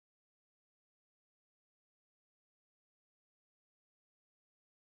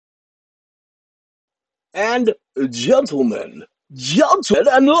and gentlemen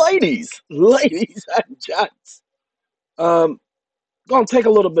and ladies and gents. Um, gonna take a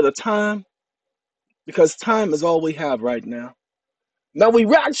little bit of time because time is all we have right now. Now we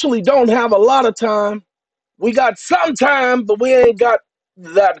actually don't have a lot of time. We got some time, but we ain't got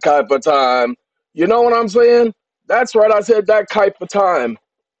that type of time. You know what I'm saying? That's right, I said that type of time.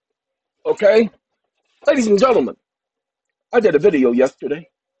 Okay? Ladies and gentlemen, I did a video yesterday.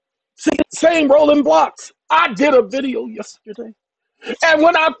 See, same rolling blocks. I did a video yesterday. And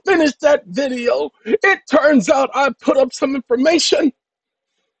when I finished that video, it turns out I put up some information,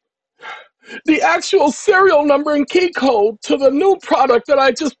 the actual serial number and key code to the new product that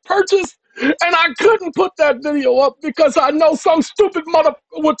I just purchased. And I couldn't put that video up because I know some stupid mother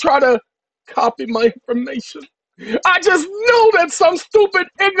would try to copy my information. I just knew that some stupid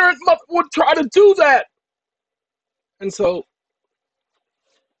ignorant mother would try to do that. And so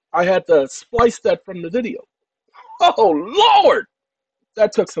I had to splice that from the video. Oh, Lord!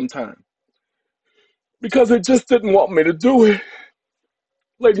 That took some time because it just didn't want me to do it.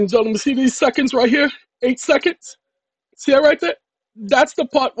 Ladies and gentlemen, see these seconds right here? 8 seconds? See that right there? That's the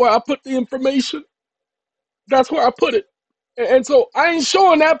part where I put the information. That's where I put it. And so I ain't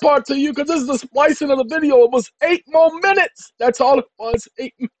showing that part to you because this is the splicing of the video. It was 8 more minutes. That's all it was,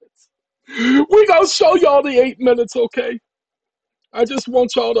 8 minutes. We gonna show y'all the 8 minutes, okay? I just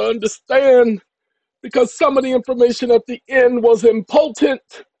want y'all to understand because some of the information at the end was impotent.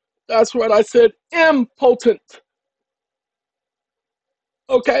 That's right, I said impotent.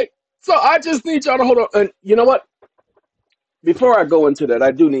 Okay, so I just need y'all to hold on. And you know what? Before I go into that,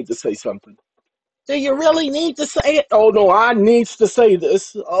 I do need to say something. Do you really need to say it? Oh, no, I needs to say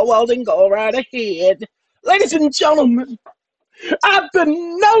this. Oh, well, then go right ahead. Ladies and gentlemen, I've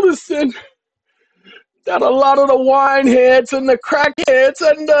been noticing that a lot of the wine heads and the crackheads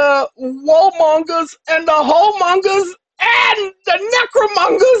and the warmongers and the whoremongers and the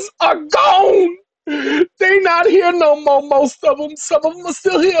necromongers are gone. They not here no more, most of them. Some of them are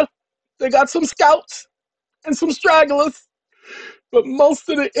still here. They got some scouts and some stragglers. But most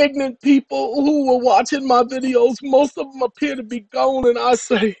of the ignorant people who were watching my videos, most of them appear to be gone. And I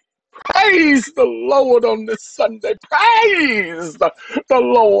say, praise the Lord on this Sunday. Praise the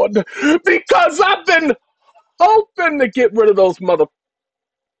Lord. Because I've been hoping to get rid of those mother...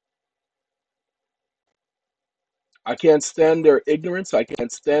 I can't stand their ignorance. I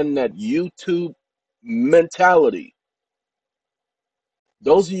can't stand that YouTube mentality.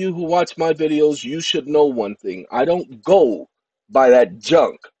 Those of you who watch my videos, you should know one thing. I don't go by that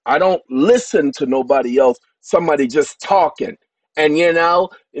junk. I don't listen to nobody else, somebody just talking. And you know,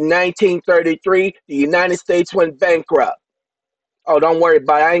 in 1933, the United States went bankrupt. Oh, don't worry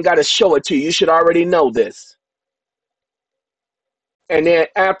about it. I ain't got to show it to you. You should already know this. And then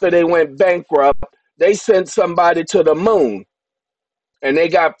after they went bankrupt, they sent somebody to the moon. And they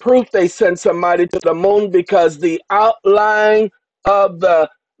got proof they sent somebody to the moon because the outline of the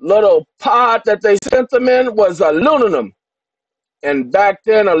little pod that they sent them in was aluminum. And back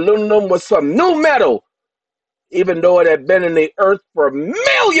then, aluminum was some new metal, even though it had been in the earth for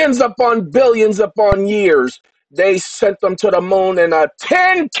millions upon billions upon years. They sent them to the moon in a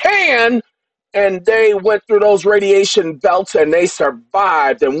tin can, and they went through those radiation belts, and they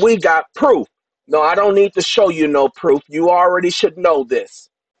survived, and we got proof. No, I don't need to show you no proof. You already should know this.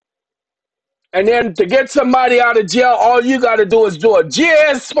 And then to get somebody out of jail, all you got to do is do a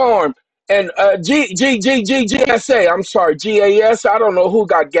GS form. And GSA, I'm sorry, GAS, I don't know who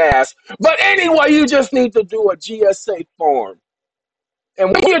got gas. But anyway, you just need to do a GSA form.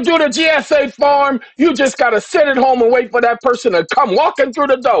 And when you do the GSA form, you just got to sit at home and wait for that person to come walking through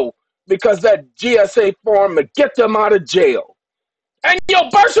the door because that GSA form will get them out of jail. And your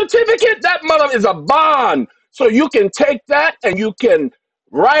birth certificate, that mother is a bond. So you can take that and you can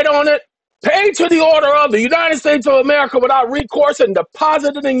write on it, pay to the order of the United States of America without recourse and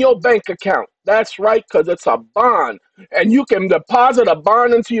deposit it in your bank account. That's right, because it's a bond. And you can deposit a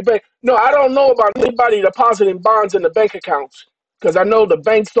bond into your bank. No, I don't know about anybody depositing bonds in the bank accounts because I know the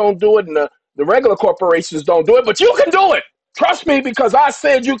banks don't do it and the regular corporations don't do it, but you can do it. Trust me, because I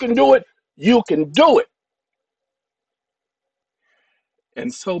said you can do it. You can do it.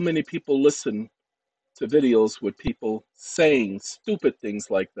 And so many people listen to videos with people saying stupid things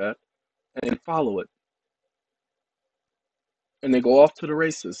like that and follow it. And they go off to the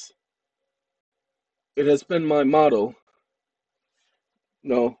races. It has been my motto.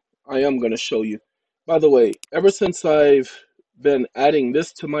 No, I am going to show you. By the way, ever since I've been adding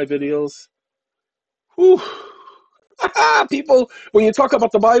this to my videos, whew, people, when you talk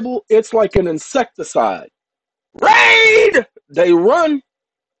about the Bible, it's like an insecticide. Raid! They run.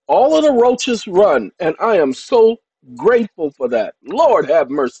 All of the roaches run, and I am so grateful for that. Lord have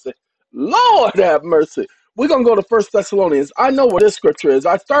mercy. Lord have mercy. We're going to go to First Thessalonians. I know what this scripture is.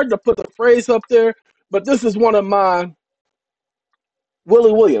 I started to put the phrase up there, but this is one of my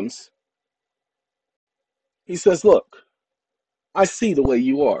Willie Williams. He says, look, I see the way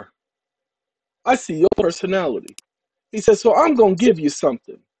you are. I see your personality. He says, so I'm going to give you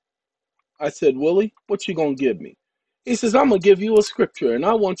something. I said, Willie, what you going to give me? He says, I'm going to give you a scripture, and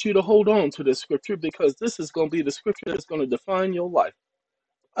I want you to hold on to this scripture because this is going to be the scripture that's going to define your life.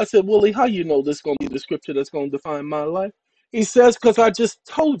 I said, Willie, how you know this is going to be the scripture that's going to define my life? He says, because I just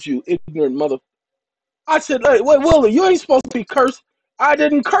told you, ignorant mother. I said, hey, wait, Willie, you ain't supposed to be cursed. I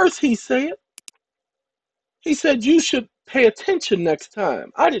didn't curse, he said. He said, you should pay attention next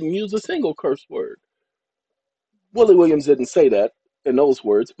time. I didn't use a single curse word. Willie Williams didn't say that in those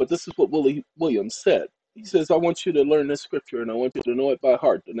words, but this is what Willie Williams said. He says, I want you to learn this scripture, and I want you to know it by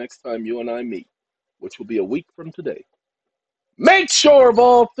heart the next time you and I meet, which will be a week from today. Make sure of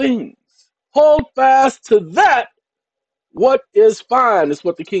all things. Hold fast to that what is fine, is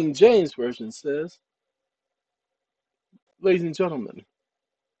what the King James Version says. Ladies and gentlemen,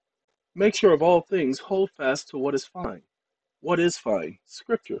 make sure of all things, hold fast to what is fine. What is fine?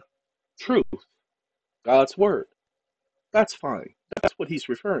 Scripture, truth, God's word. That's fine. That's what he's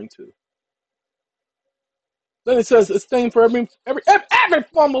referring to. Then it says it's stained for every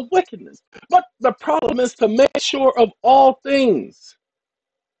form of wickedness. But the problem is to make sure of all things.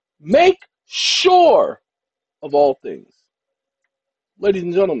 Make sure of all things. Ladies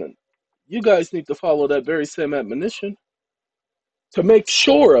and gentlemen, you guys need to follow that very same admonition to make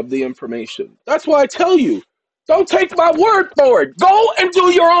sure of the information. That's why I tell you, don't take my word for it. Go and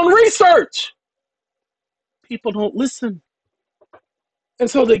do your own research. People don't listen. And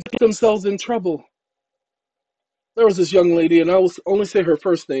so they get themselves in trouble. There was this young lady, and I will only say her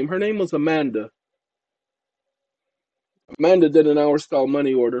first name. Her name was Amanda. Amanda did an hour-style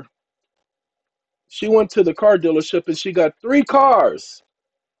money order. She went to the car dealership, and she got 3 cars.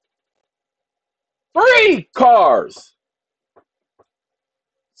 3 cars!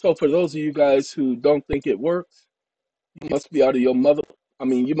 So for those of you guys who don't think it works, you must be out of your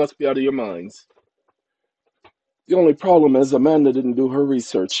you must be out of your minds. The only problem is Amanda didn't do her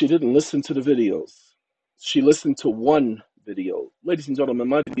research. She didn't listen to the videos. She listened to one video. Ladies and gentlemen,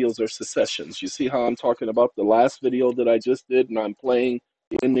 my videos are secessions. You see how I'm talking about the last video that I just did and I'm playing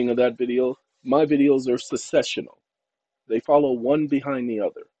the ending of that video? My videos are secessional. They follow one behind the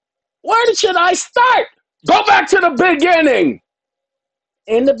other. Where should I start? Go back to the beginning.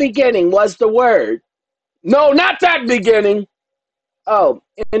 In the beginning was the word. No, not that beginning. Oh,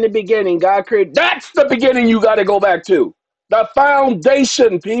 in the beginning, God created. That's the beginning you got to go back to. The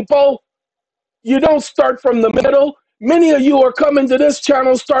foundation, people. You don't start from the middle. Many of you are coming to this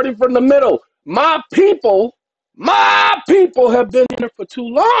channel starting from the middle. My people have been here for too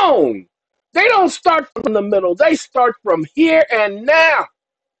long. They don't start from the middle. They start from here and now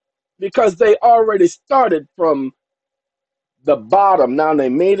because they already started from the bottom. Now they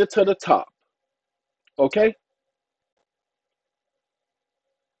made it to the top. Okay?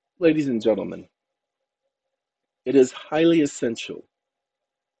 Ladies and gentlemen, it is highly essential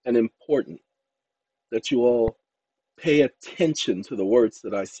and important that you all pay attention to the words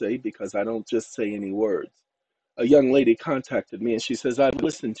that I say because I don't just say any words. A young lady contacted me and she says, I've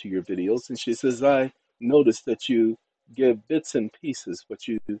listened to your videos, and she says, I noticed that you give bits and pieces, but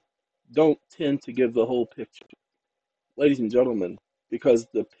you don't tend to give the whole picture. Ladies and gentlemen, because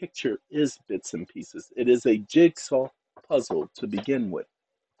the picture is bits and pieces. It is a jigsaw puzzle to begin with.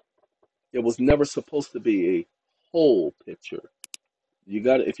 It was never supposed to be a whole picture.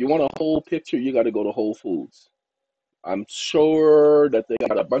 If you want a whole picture, you got to go to Whole Foods. I'm sure that they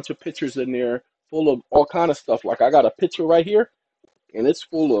got a bunch of pictures in there full of all kind of stuff. Like I got a picture right here, and it's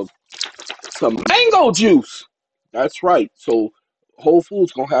full of some mango juice. That's right. So Whole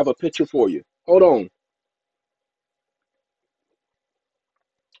Foods gonna have a picture for you. Hold on.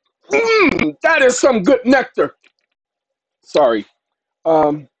 That is some good nectar. Sorry.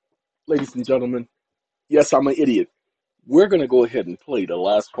 Ladies and gentlemen, yes, I'm an idiot. We're gonna go ahead and play the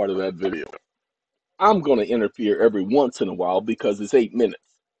last part of that video. I'm gonna interfere every once in a while because it's 8 minutes.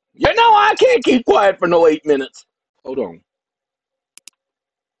 You know I can't keep quiet for no 8 minutes. Hold on.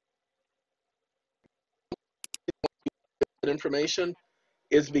 Information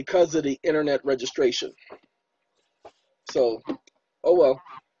is because of the internet registration. So, oh well.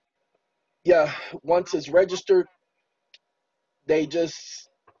 Yeah, once it's registered, they just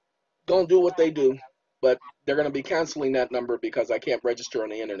don't do what they do. But they're going to be canceling that number because I can't register on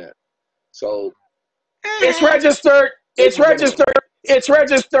the internet. So, it's registered. It's registered. It's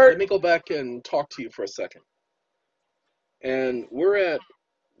registered. Let me go back and talk to you for a second. And we're at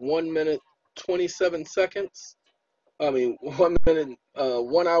 1 minute 27 seconds. I mean, 1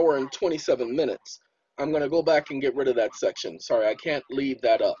 hour and 27 minutes. I'm going to go back and get rid of that section. Sorry, I can't leave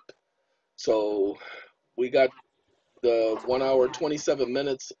that up. So we got the 1 hour, 27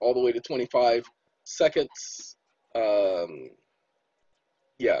 minutes all the way to 25 seconds.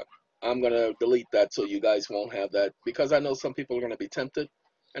 Yeah, I'm going to delete that so you guys won't have that, because I know some people are going to be tempted,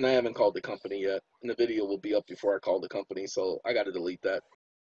 and I haven't called the company yet. And the video will be up before I call the company, so I got to delete that.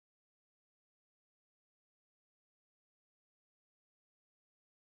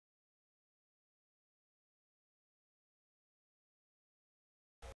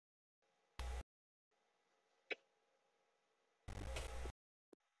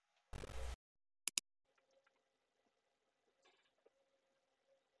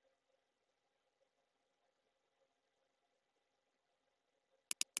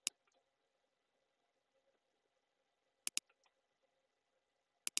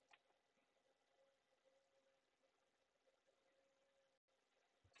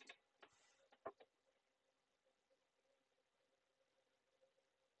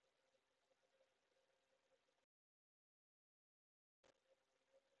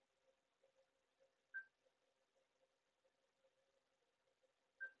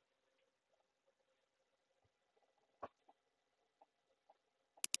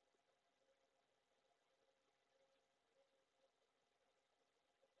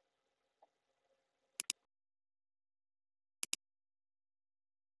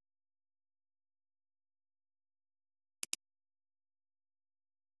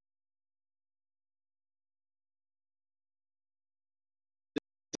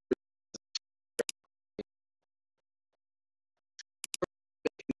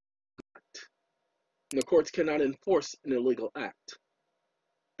 And the courts cannot enforce an illegal act.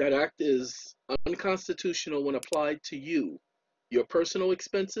 That act is unconstitutional when applied to you. Your personal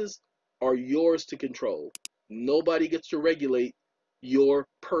expenses are yours to control. Nobody gets to regulate your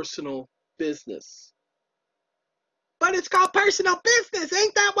personal business. But it's called personal business.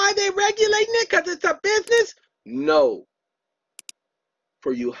 Ain't that why they're regulating it? Because it's a business? No.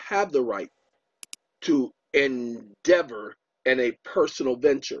 For you have the right to endeavor in a personal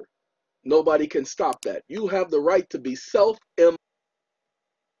venture. Nobody can stop that. You have the right to be self-employed.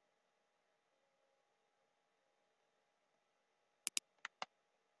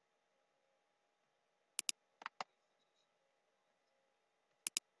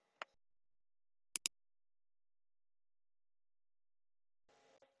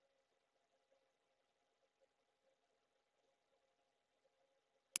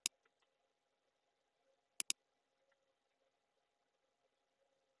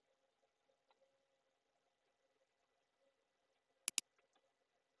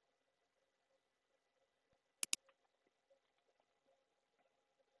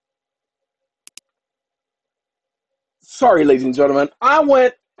 Sorry, ladies and gentlemen. I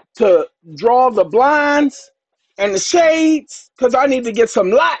went to draw the blinds and the shades because I need to get some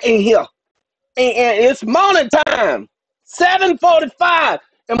light in here. And it's morning time, 7:45.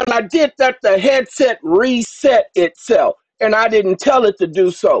 And when I did that, the headset reset itself, and I didn't tell it to do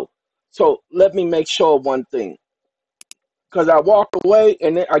so. So let me make sure of one thing, because I walked away,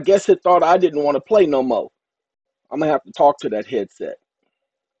 and I guess it thought I didn't want to play no more. I'm gonna have to talk to that headset.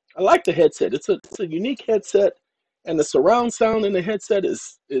 I like the headset. It's a unique headset, and the surround sound in the headset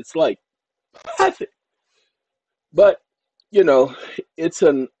is it's like perfect. But you know, it's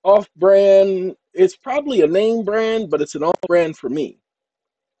an off-brand. It's probably a name brand, but it's an off-brand for me.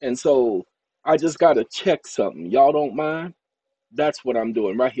 And so I just gotta check something. Y'all don't mind? That's what I'm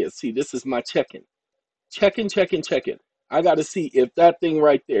doing right here. See, this is my checking, checking. I gotta see if that thing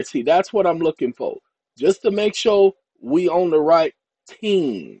right there. See, that's what I'm looking for, just to make sure we on the right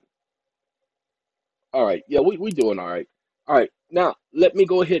team. All right, yeah, we doing all right. All right, now let me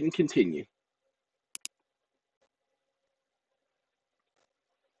go ahead and continue.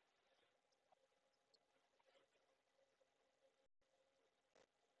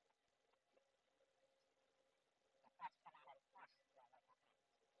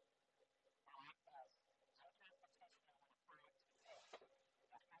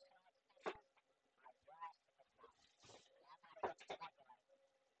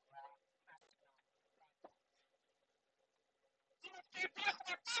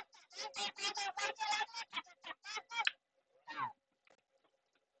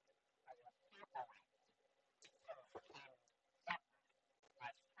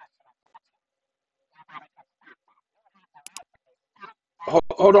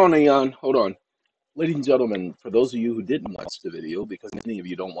 Hold on, Eon. Hold on. Ladies and gentlemen, for those of you who didn't watch the video, because many of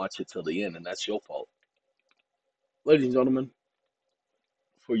you don't watch it till the end, and that's your fault. Ladies and gentlemen,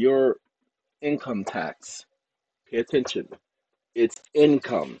 for your income tax, pay attention. It's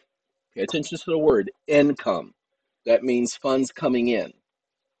income. Pay attention to the word income. That means funds coming in.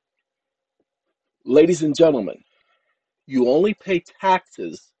 Ladies and gentlemen, you only pay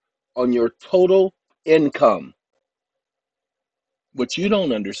taxes on your total income. What you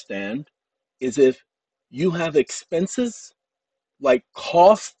don't understand is if you have expenses like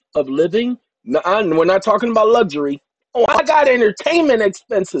cost of living. No, we're not talking about luxury. Oh, I got entertainment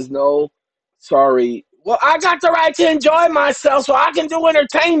expenses. No, sorry. Well, I got the right to enjoy myself, so I can do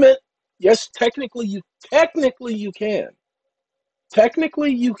entertainment. Yes, technically you can.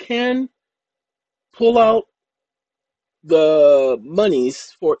 Technically you can pull out the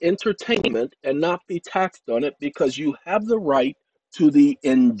monies for entertainment and not be taxed on it because you have the right to the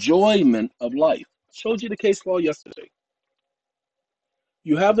enjoyment of life. Showed you the case law yesterday.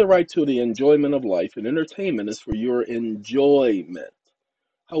 You have the right to the enjoyment of life, and entertainment is for your enjoyment.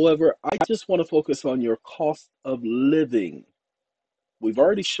 However, I just want to focus on your cost of living. We've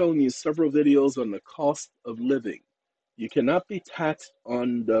already shown you several videos on the cost of living. You cannot be taxed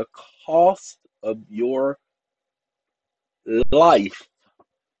on the cost of your life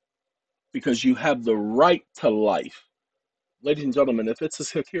because you have the right to life. Ladies and gentlemen, if it's a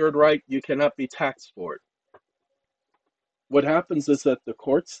secured right, you cannot be taxed for it. What happens is that the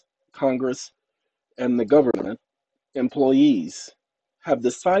courts, Congress, and the government employees have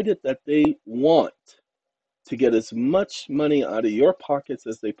decided that they want to get as much money out of your pockets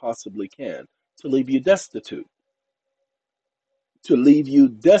as they possibly can to leave you destitute. To leave you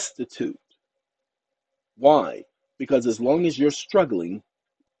destitute. Why? Because as long as you're struggling,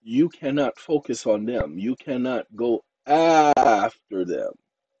 you cannot focus on them. You cannot go after them.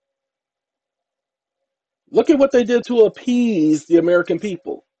 Look at what they did to appease the American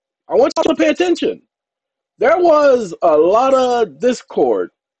people. I want you to pay attention. There was a lot of discord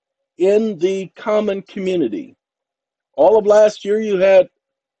in the common community. All of last year, you had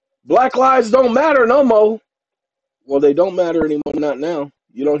Black lives don't matter no more. Well, they don't matter anymore, not now.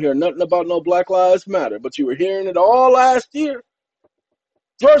 You don't hear nothing about no Black lives matter, but you were hearing it all last year.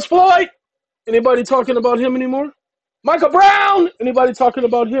 George Floyd, anybody talking about him anymore? Michael Brown, anybody talking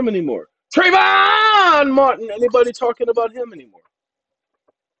about him anymore? Trayvon Martin, anybody talking about him anymore?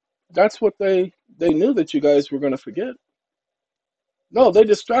 That's what they knew that you guys were going to forget. No, they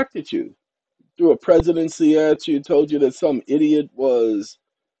distracted you. Threw a presidency at you, told you that some idiot was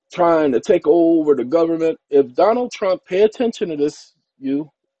trying to take over the government. If Donald Trump, pay attention to this, you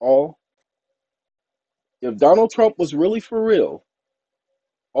all, if Donald Trump was really for real,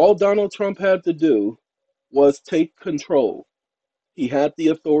 all Donald Trump had to do was take control. He had the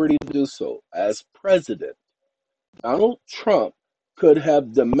authority to do so as president. Donald Trump could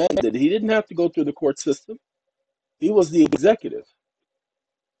have demanded, he didn't have to go through the court system. He was the executive.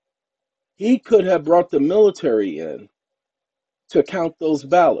 He could have brought the military in to count those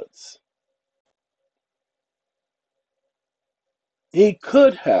ballots. He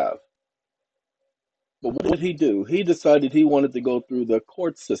could have. But what did he do? He decided he wanted to go through the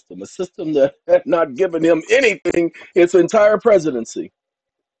court system, a system that had not given him anything its entire presidency.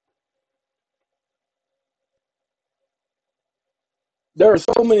 There are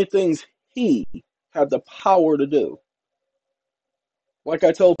so many things he had the power to do. Like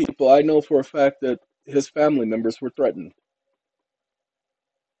I told people, I know for a fact that his family members were threatened.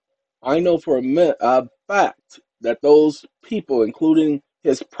 I know for a fact that those people, including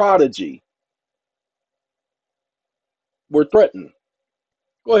his prodigy, were threatened.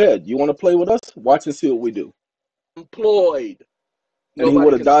 Go ahead. You want to play with us? Watch and see what we do. Employed. And he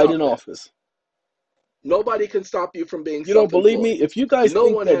would have died in office. Nobody can stop you from being You don't believe me? If you guys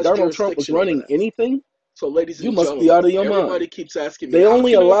think that Donald Trump was running anything, so ladies and you must be out of your mind. Everybody keeps asking me. They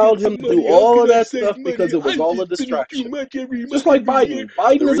only allowed him to do all of that stuff because it was all a distraction. Just like Biden.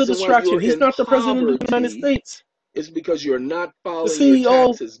 Biden is a distraction. He's not the president of the United States. It's because you're not following the CEO your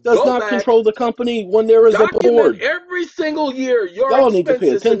taxes. Does not control the company when there is a board. Every single year, your Y'all need to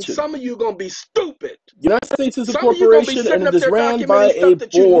pay attention. Some of you gonna be stupid. The United States is a corporation and it is ran by a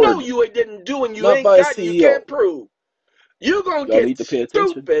board. You know you didn't do and you not ain't by got. a CEO. You can't prove. You're gonna Y'all get need to pay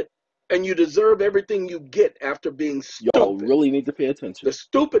attention. stupid, and you deserve everything you get after being stupid. Y'all really need to pay attention. The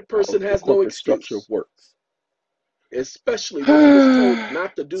stupid person has no excuse. Structure works. Especially when he was told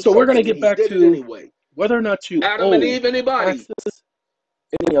not to do something. So we're gonna get back to anyway. Whether or not you Adam owe and Eve, anybody. taxes,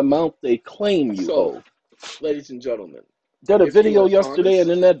 any amount they claim you owe. Ladies and gentlemen, Did a video yesterday, and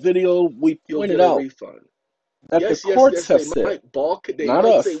in that video we pointed out refund. that the Yes, yes, courts yes. have They said, might balk. They not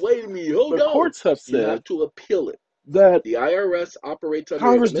might say, us, "Wait a minute, hold the on." courts have You said have to appeal it. that The IRS operates under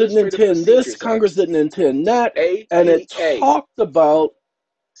Congress didn't Administrative intend this, Procedures Congress Act, didn't intend that, and it APA, talked about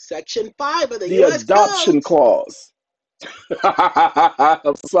Section 5 of the the U.S. adoption codes. clause.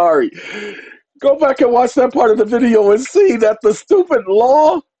 I'm sorry. Go back and watch that part of the video and see that the stupid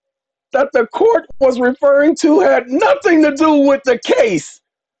law that the court was referring to had nothing to do with the case.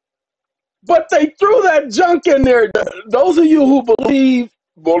 But they threw that junk in there. Those of you who believe,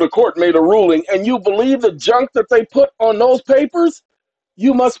 well, the court made a ruling, and you believe the junk that they put on those papers,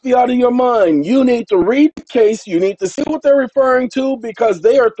 you must be out of your mind. You need to read the case. You need to see what they're referring to because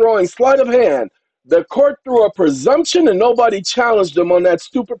they are throwing sleight of hand. The court threw a presumption and nobody challenged them on that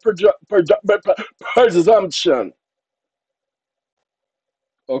stupid presumption.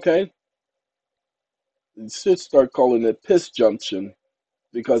 Okay? You should start calling it piss junction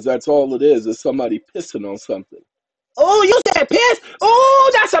because that's all it is somebody pissing on something. Oh, you said piss?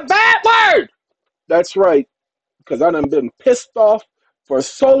 Oh, that's a bad word. That's right, because I done been pissed off for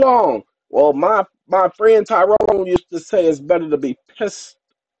so long. Well, my friend Tyrone used to say it's better to be pissed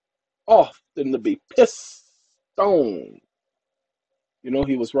off than to be pissed on. You know,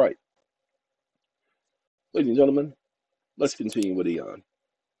 he was right. Ladies and gentlemen, let's continue with Eon.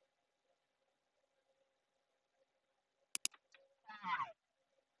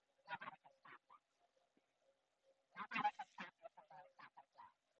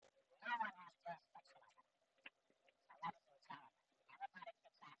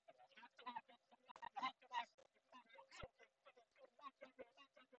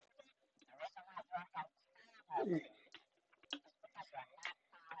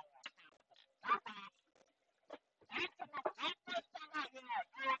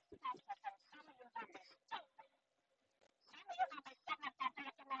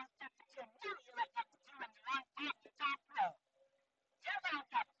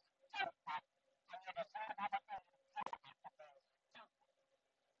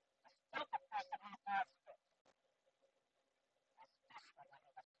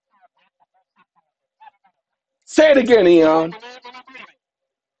 Say it again, Eon.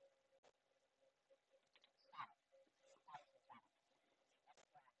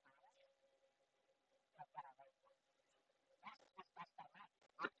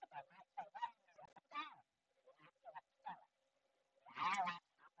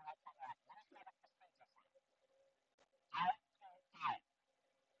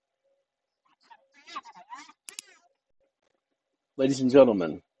 Ladies and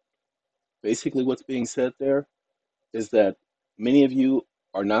gentlemen, basically what's being said there is that many of you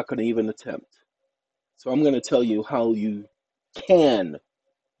are not going to even attempt. So I'm going to tell you how you can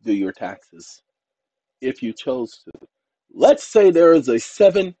do your taxes if you chose to. Let's say there is a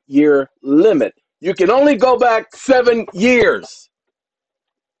 7-year limit. You can only go back 7 years.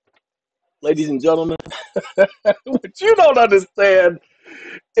 Ladies and gentlemen, what you don't understand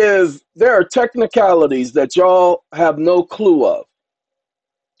is there are technicalities that y'all have no clue of.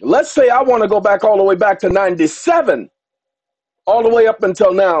 Let's say I want to go back all the way back to 97, all the way up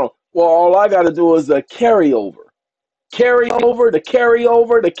until now. Well, all I got to do is a carryover. Carry over, the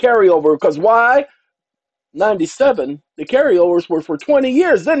carryover, the carryover. Because why? 97, the carryovers were for 20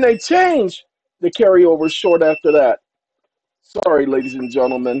 years. Then they changed the carryovers short after that. Sorry, ladies and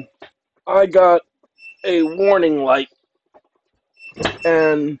gentlemen. I got a warning light,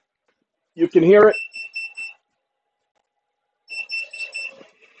 and you can hear it.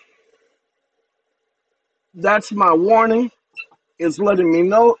 That's my warning. It's letting me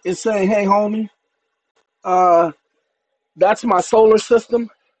know. It's saying, hey, homie, uh, that's my solar system,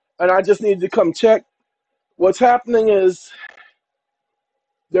 and I just need to come check. What's happening is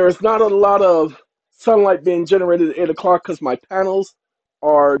there's not a lot of sunlight being generated at 8 o'clock because my panels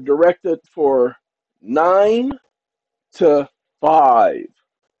are directed for 9 to 5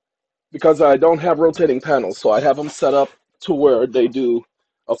 because I don't have rotating panels. So I have them set up to where they do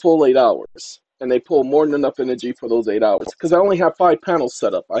a full 8 hours and they pull more than enough energy for those 8 hours because I only have 5 panels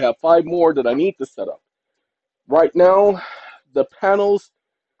set up. I have 5 more that I need to set up. Right now, the panels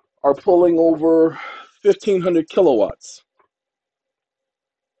are pulling over 1,500 kilowatts.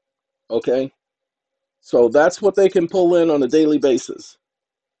 Okay? So that's what they can pull in on a daily basis.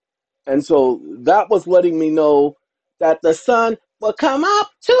 And so that was letting me know that the sun will come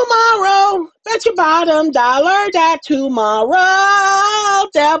up tomorrow. Bet your bottom dollar that tomorrow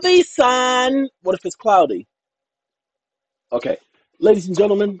there'll be sun. What if it's cloudy? Okay. Ladies and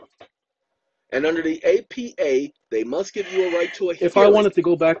gentlemen, And under the APA, they must give you a right to a if I hearing. wanted to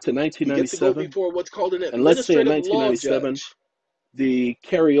go back to You get to go 1997, before what's called an and let's say in administrative law 1997, judge. The And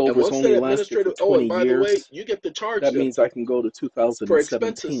carryovers once that only lasted for administrative, oh, 20 and by the way, years. you get to charge That them means I can go to for expenses.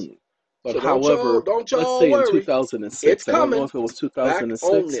 2017. But So don't y'all however, don't let's y'all say in worry. It's 2006, I don't know coming if it was back on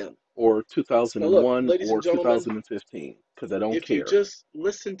 2006 them. or Now look, 2001 ladies and or gentlemen, 2015, because I don't if you care. just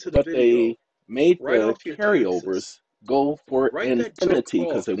listen to the But video, they made write the off your taxes, carryovers go for write that junk infinity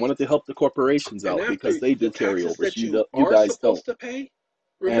because they off. wanted to help the corporations And out after because they the do taxes carryovers. that you You are guys don't. supposed to pay, And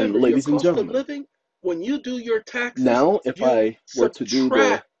remember your ladies and cost of gentlemen, living, when you do your taxes, now if you I were to do the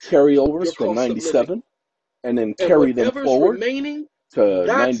subtract carryovers your from cost of living. 97 and then And carry them whatever's forward remaining, to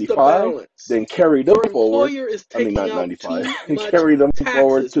that's the 95, balance. then carry them Your forward. employer is I mean, taking not out 95, too and much carry them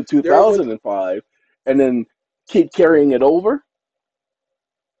forward taxes. to They're with 2005, and then keep carrying it over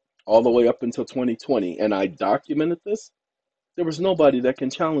all the way up until 2020. And I documented this. There was nobody that can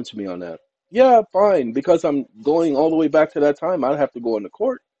challenge me on that. Yeah, fine, because I'm going all the way back to that time, I'd have to go into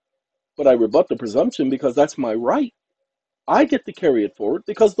court. But I rebut the presumption because that's my right. I get to carry it forward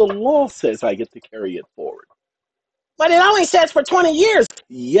because the law says I get to carry it forward. But it only says for 20 years.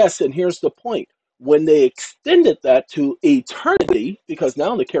 Yes, and here's the point. When they extended that to eternity, because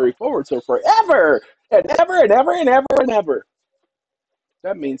now the carry forwards are forever and ever and ever and ever and ever,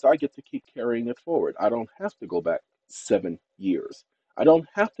 that means I get to keep carrying it forward. I don't have to go back 7 years. I don't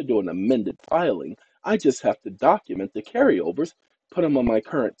have to do an amended filing. I just have to document the carryovers, put them on my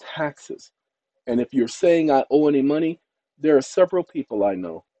current taxes. And if you're saying I owe any money, there are several people I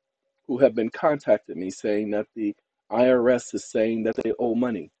know who have been contacting me saying that the IRS is saying that they owe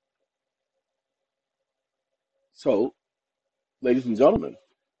money. So, ladies and gentlemen,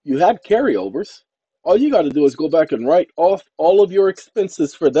 you had carryovers. All you got to do is go back and write off all of your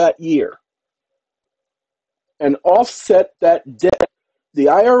expenses for that year and offset that debt. The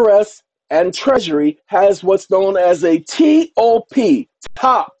IRS and Treasury has what's known as a TOP,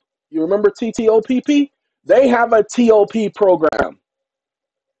 top. You remember TTOPP? They have a TOP program,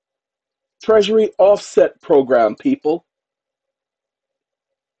 Treasury Offset Program, people.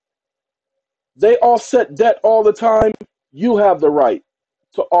 They offset debt all the time. You have the right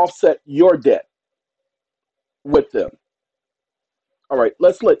to offset your debt with them. All right,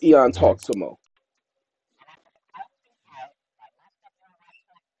 let's let Eon talk some more.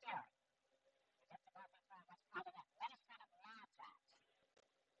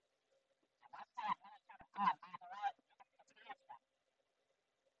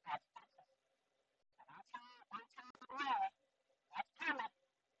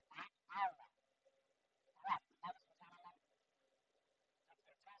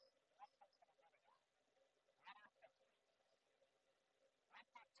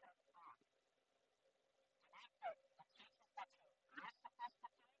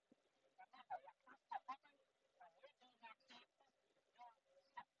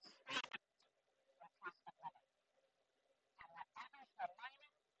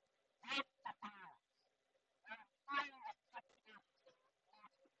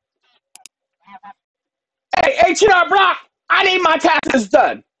 Hey, H&R Block, I need my taxes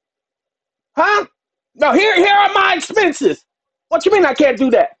done. Huh? No, here are my expenses. What you mean I can't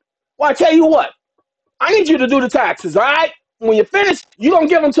do that? Well, I tell you what, I need you to do the taxes, all right? When you finish, you going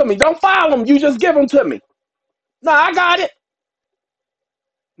to give them to me. Don't file them, you just give them to me. No, I got it.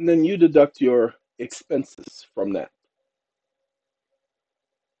 And then you deduct your expenses from that.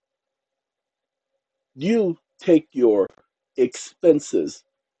 You take your expenses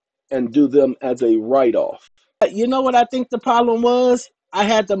and do them as a write off. You know what I think the problem was? I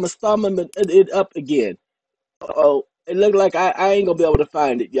had to stomach it up again. Oh, it looked like I ain't gonna be able to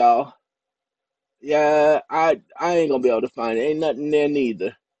find it, y'all. Yeah, I ain't gonna be able to find it. Ain't nothing there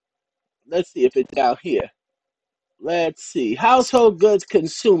neither. Let's see if it's out here. Let's see. Household goods,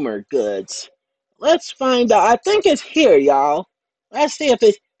 consumer goods. Let's find out. I think it's here, y'all. Let's see if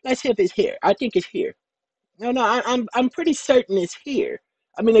it's here. I think it's here. No, no, I'm pretty certain it's here.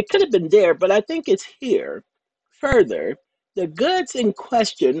 I mean, it could have been there, but I think it's here. Further, the goods in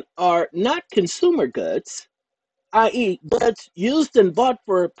question are not consumer goods, i.e., goods used and bought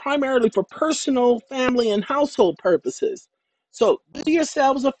for primarily for personal, family, and household purposes. So do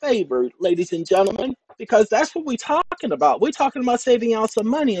yourselves a favor, ladies and gentlemen, because that's what we're talking about. We're talking about saving y'all some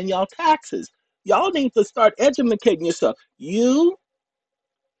money and y'all taxes. Y'all need to start educating yourself. You,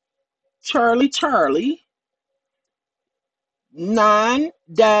 Charlie,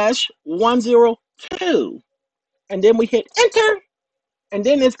 9-102. And then we hit enter. And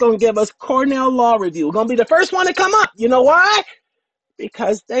then it's going to give us Cornell Law Review. We're going to be the first one to come up. You know why?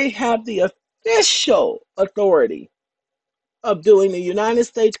 Because they have the official authority of doing the United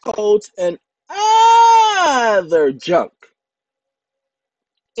States codes and other junk.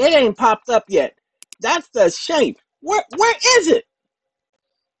 It ain't popped up yet. That's the shame. Where is it?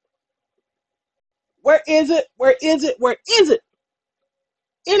 Where is it? Where is it? Where is it?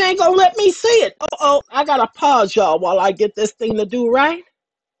 It ain't gonna let me see it. Oh, I gotta pause y'all while I get this thing to do right.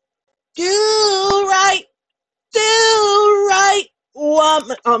 Do right. Do right.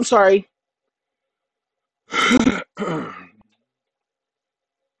 I'm sorry.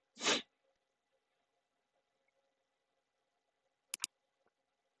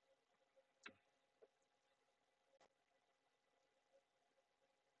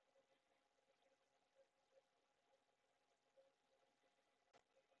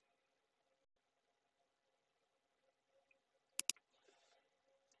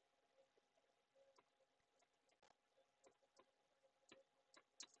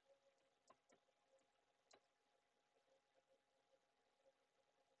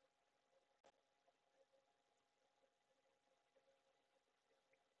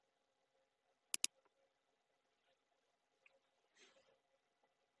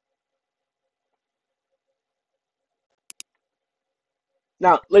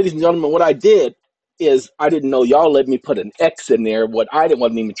 Now, ladies and gentlemen, what I did is I didn't know y'all let me put an X in there. What I didn't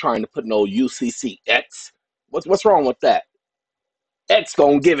wasn't even trying to put no UCCX. What's wrong with that? X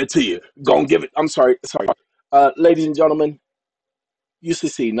gonna give it to you. Gonna give it. I'm sorry. Ladies and gentlemen,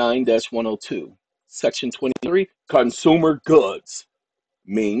 UCC 9-102, Section 23, consumer goods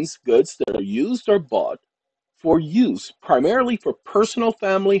means goods that are used or bought for use primarily for personal,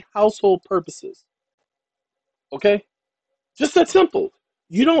 family, household purposes. Okay? Just that simple.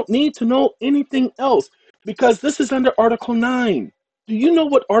 You don't need to know anything else because this is under Article 9. Do you know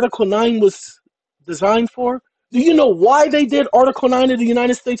what Article 9 was designed for? Do you know why they did Article 9 of the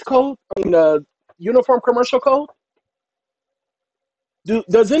United States Code? I mean, Uniform Commercial Code?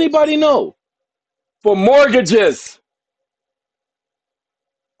 Does anybody know? For mortgages.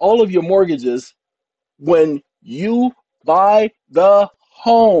 All of your mortgages, when you buy the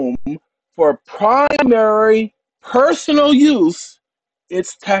home for primary personal use,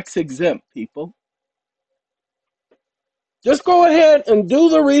 it's tax exempt, people. Just go ahead and do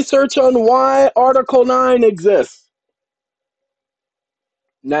the research on why Article 9 exists.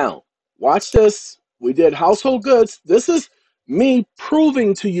 Now, watch this. We did household goods. This is me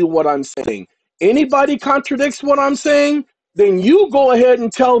proving to you what I'm saying. Anybody contradicts what I'm saying, then you go ahead and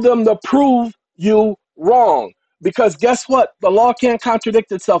tell them to prove you wrong. Because guess what? The law can't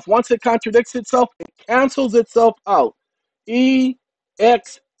contradict itself. Once it contradicts itself, it cancels itself out.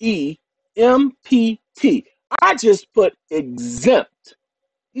 EXEMPT. I just put exempt.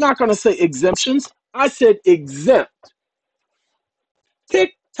 I'm not going to say exemptions. I said exempt.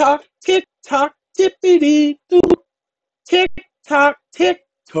 Tick tock, tippity doo. Tick tock, tickety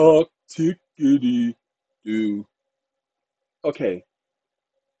doo. Okay,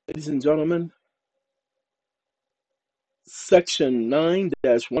 ladies and gentlemen, Section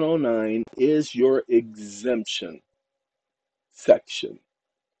 9-109 is your exemption section.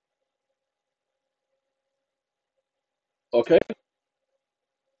 Okay?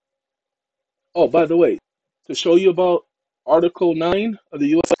 Oh, by the way, to show you about Article 9 of the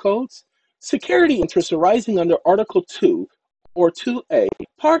U.S. Codes, security interests arising under Article 2 or 2A,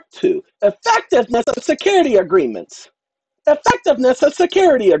 Part 2, effectiveness of security agreements. Effectiveness of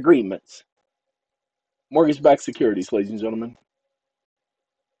security agreements. Mortgage-backed securities, ladies and gentlemen.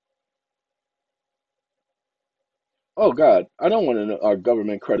 Oh, God, I don't want to know our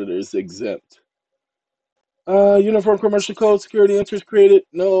government creditors exempt. Uniform Commercial Code, security interest created.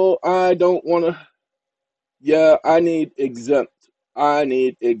 No, I don't want to. Yeah, I need exempt. I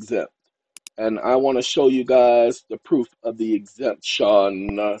need exempt. And I want to show you guys the proof of the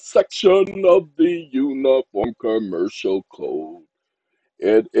exemption section of the Uniform Commercial Code.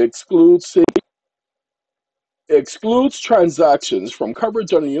 It excludes transactions from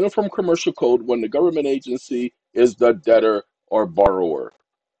coverage under the Uniform Commercial Code when the government agency is the debtor or borrower,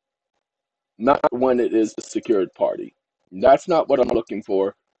 not when it is the secured party. That's not what I'm looking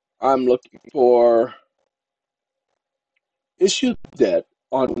for. I'm looking for issued debt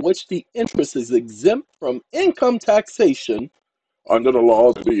on which the interest is exempt from income taxation under the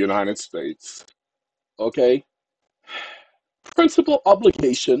laws of the United States. Okay? Principal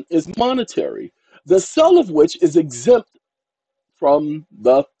obligation is monetary, the sale of which is exempt from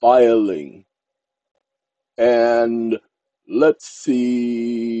the filing. And let's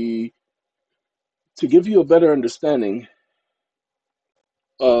see, to give you a better understanding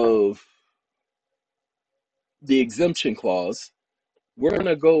of the exemption clause, we're going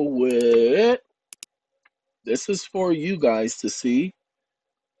to go with, this is for you guys to see,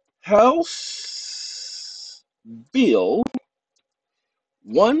 House Bill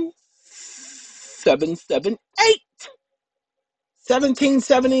 1778,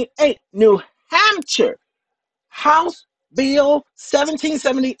 1778, New Hampshire. House Bill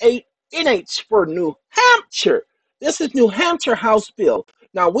 1778 NH for New Hampshire. This is New Hampshire House Bill.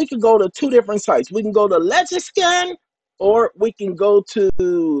 Now we can go to two different sites. We can go to Legiscan, or we can go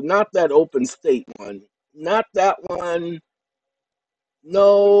to not that open state one. Not that one.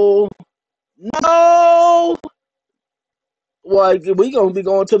 No. No. Well, we gonna be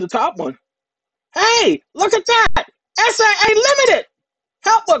going to the top one. Hey, look at that. SAA Limited.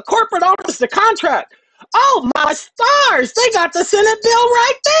 Help with corporate owners to contract. Oh my stars! They got the Senate bill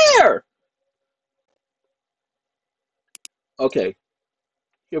right there. Okay,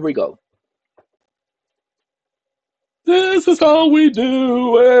 here we go. This is how we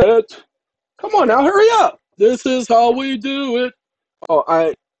do it. Come on now, hurry up. This is how we do it. Oh,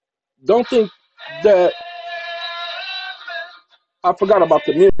 I don't think that I forgot about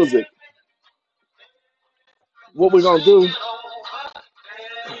the music. What we gonna do?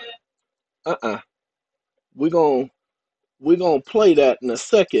 Uh-uh. We gonna we gonna play that in a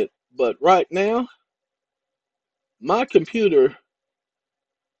second. But right now, my computer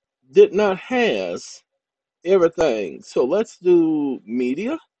did not has everything. So let's do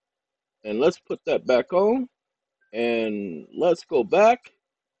media, and let's put that back on, and let's go back,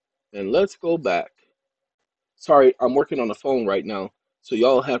 and let's go back. Sorry, I'm working on the phone right now, so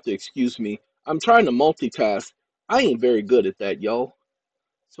y'all have to excuse me. I'm trying to multitask. I ain't very good at that, y'all.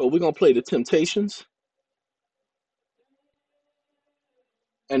 So we're gonna play the Temptations,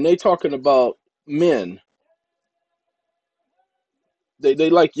 and they talking about men. They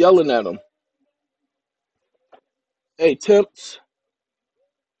like yelling at them. Hey, Temps,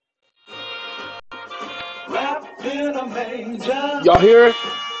 wrapped in a manger. Y'all hear it?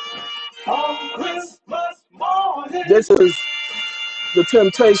 On Christmas morning. This is the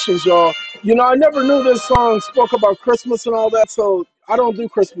Temptations, y'all. You know, I never knew this song spoke about Christmas and all that, so I don't do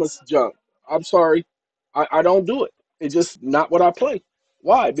Christmas junk. I'm sorry. I don't do it. It's just not what I play.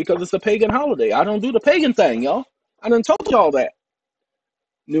 Why? Because it's a pagan holiday. I don't do the pagan thing, y'all. I done told y'all that.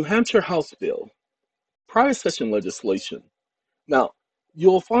 New Hampshire House Bill, prior session legislation. Now,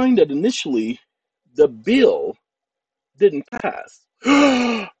 you'll find that initially the bill didn't pass.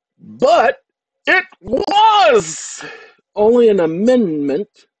 But it was only an amendment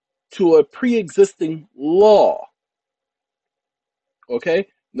to a pre-existing law. Okay?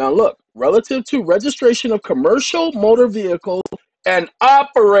 Now look, relative to registration of commercial motor vehicles and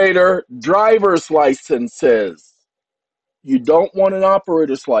operator driver's licenses. You don't want an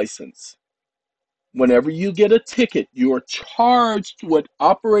operator's license. Whenever you get a ticket, you are charged with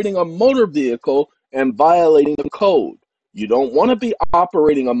operating a motor vehicle and violating the code. You don't want to be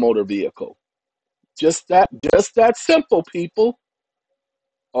operating a motor vehicle. Just that simple, people.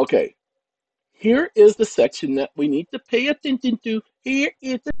 Okay. Here is the section that we need to pay attention to. Here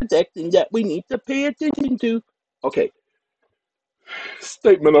is the section that we need to pay attention to. Okay.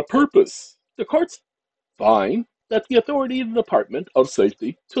 Statement of purpose. The courts find that the authority of the Department of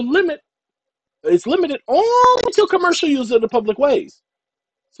Safety to limit is limited only to commercial use of the public ways.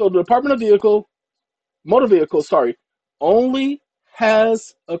 So the Department of Motor Vehicles, only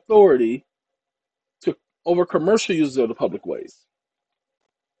has authority to over commercial use of the public ways.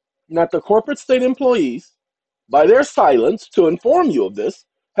 Not the corporate state employees, by their silence to inform you of this,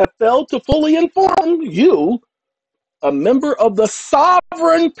 have failed to fully inform you, a member of the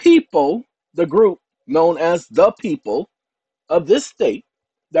sovereign people, the group known as the people of this state,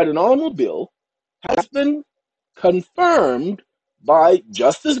 that an automobile has been confirmed by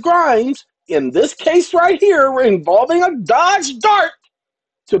Justice Grimes, in this case right here involving a Dodge Dart,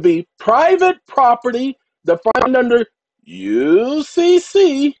 to be private property defined under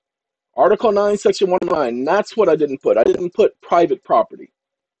UCC Article 9, Section 109. That's what I didn't put. I didn't put private property.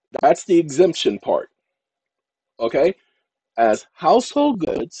 That's the exemption part. Okay? As household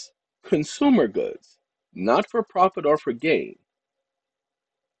goods, consumer goods, not for profit or for gain.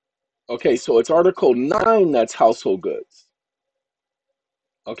 Okay, so it's Article 9 that's household goods.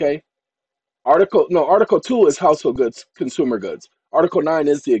 Okay? Article 2 is household goods, consumer goods. Article 9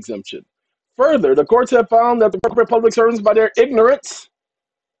 is the exemption. Further, the courts have found that the corporate public servants, by their ignorance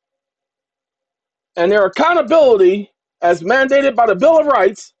and their accountability as mandated by the Bill of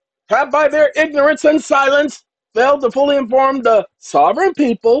Rights, have by their ignorance and silence failed to fully inform the sovereign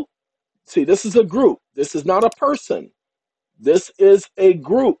people. See, this is a group. This is not a person. This is a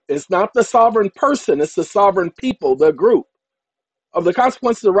group. It's not the sovereign person. It's the sovereign people, the group, of the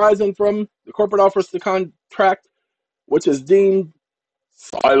consequences arising from the corporate offers to contract, which is deemed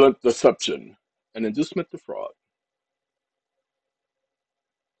silent deception and inducement to fraud.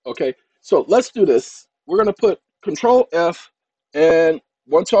 Okay, so let's do this. We're going to put Control F, and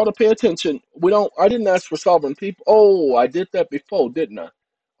want y'all to pay attention. I didn't ask for sovereign people. Oh, I did that before, didn't I?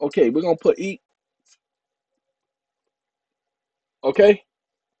 Okay, we're gonna put E. Okay.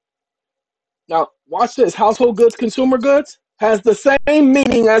 Now, watch this. Household goods, consumer goods has the same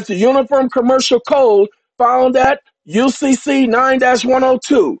meaning as the Uniform Commercial Code found at UCC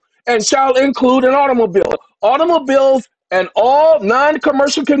 9-102 and shall include an automobile. Automobiles and all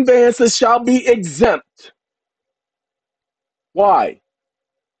non-commercial conveyances shall be exempt. Why?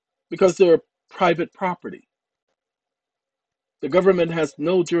 Because they're private property. The government has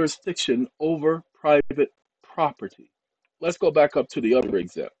no jurisdiction over private property. Let's go back up to the other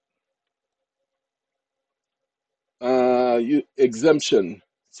exempt. Exemption.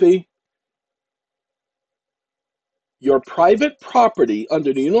 See, your private property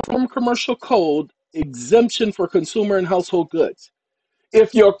under the Uniform Commercial Code, exemption for consumer and household goods.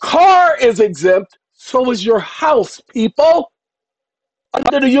 If your car is exempt, so is your house, people.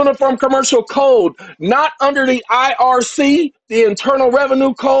 Under the Uniform Commercial Code, not under the IRC, the Internal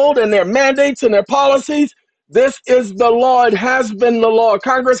Revenue Code, and their mandates and their policies. This is the law. It has been the law.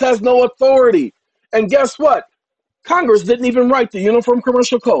 Congress has no authority. And guess what? Congress didn't even write the Uniform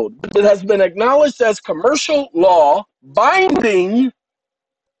Commercial Code. It has been acknowledged as commercial law, binding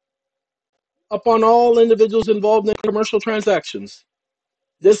upon all individuals involved in commercial transactions.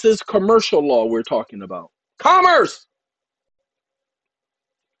 This is commercial law we're talking about. Commerce!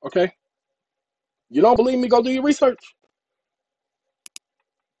 Okay? You don't believe me? Go do your research.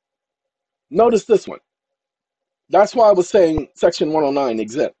 Notice this one. That's why I was saying Section 109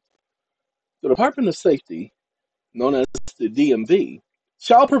 exempt. The Department of Safety, known as the DMV,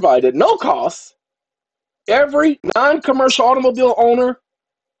 shall provide at no cost every non-commercial automobile owner.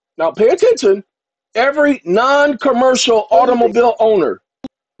 Now pay attention. Every non-commercial automobile owner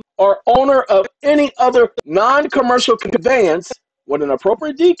or owner of any other non-commercial conveyance with an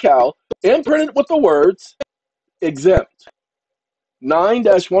appropriate decal imprinted with the words exempt.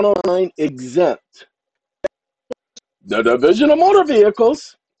 9-109 exempt. The Division of Motor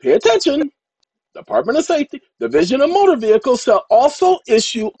Vehicles, pay attention, Department of Safety, Division of Motor Vehicles shall also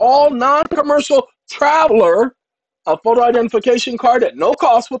issue all non-commercial traveler a photo identification card at no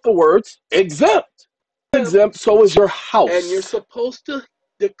cost with the words exempt. Exempt, so is your house. And you're supposed to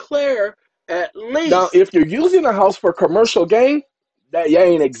declare at least. Now, if you're using a house for commercial gain, that you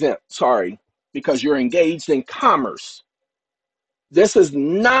ain't exempt. Sorry, because you're engaged in commerce. This is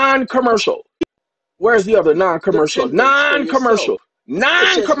non-commercial. Where's the other non-commercial? Non-commercial.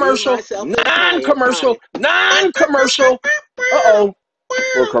 Non-commercial. Non-commercial. Non-commercial. Uh-oh.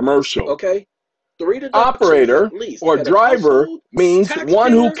 For commercial. Okay. Operator or driver means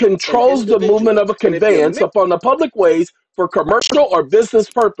one who controls the movement of a conveyance upon the public ways for commercial or business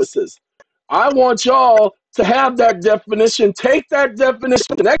purposes. I want y'all to have that definition. Take that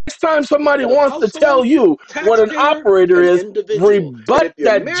definition. The next time somebody wants to tell you what an operator is, rebut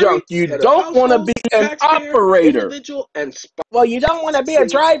that junk. You don't want to be an operator. Well, you don't want to be a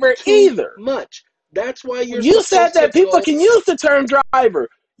driver either. That's why you said that people can use the term driver.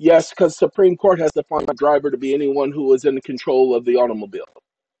 Yes, because Supreme Court has defined a driver to be anyone who is in the control of the automobile.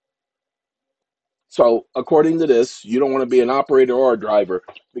 So, according to this, you don't want to be an operator or a driver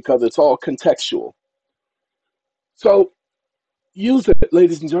because it's all contextual. So, use it,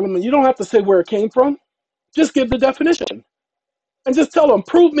 ladies and gentlemen. You don't have to say where it came from. Just give the definition. And just tell them,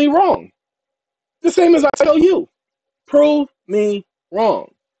 prove me wrong. The same as I tell you. Prove me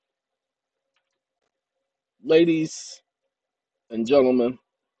wrong. Ladies and gentlemen,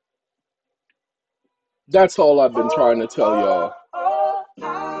 that's all I've been trying to tell y'all.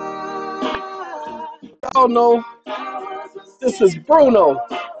 Y'all know this is Bruno.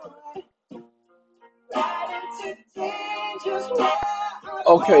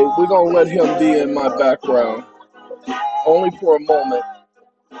 Okay, we're going to let him be in my background. Only for a moment.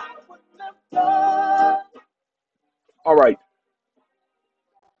 All right.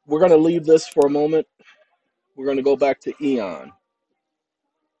 We're going to leave this for a moment. We're going to go back to EON.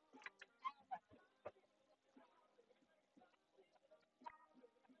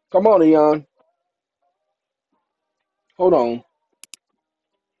 Come on, EON. Hold on.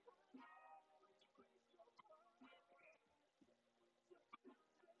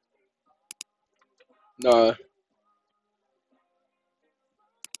 Nah.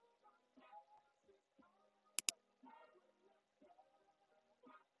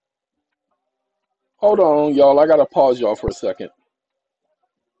 Hold on, y'all. I got to pause y'all for a second.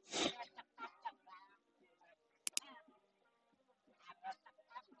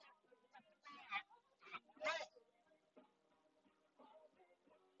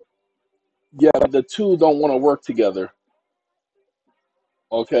 Yeah, the two don't want to work together.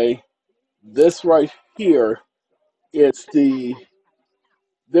 Okay, this right here, it's the,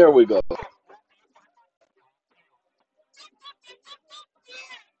 there we go.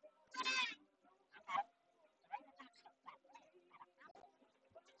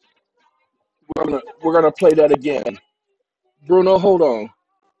 We're gonna play that again. Bruno, hold on.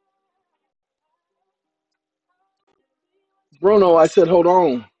 Bruno, I said hold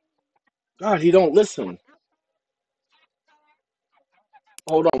on. God, he don't listen.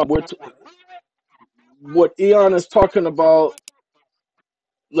 Hold on. What Eon is talking about,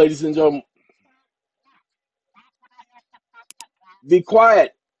 ladies and gentlemen, be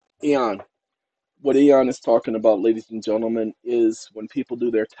quiet, Eon. What Eon is talking about, ladies and gentlemen, is when people do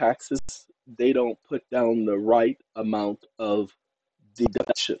their taxes, they don't put down the right amount of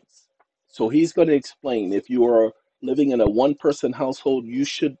deductions. So he's going to explain if you are living in a one person household, you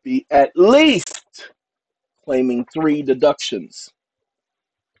should be at least claiming three deductions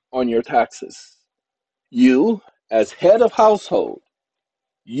on your taxes. You, as head of household,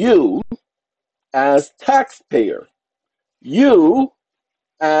 you, as taxpayer, you,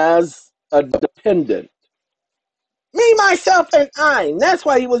 as a dependent. Me, myself, and I. That's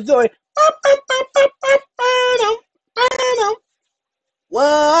why he was doing. Whoa.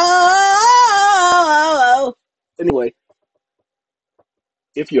 Anyway,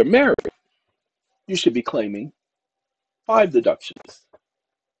 if you're married, you should be claiming five deductions.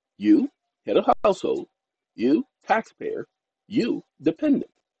 You, head of household, you, taxpayer, you, dependent,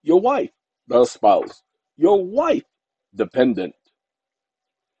 your wife, the spouse, your wife, dependent.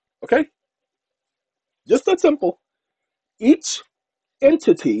 Okay? Just that simple. Each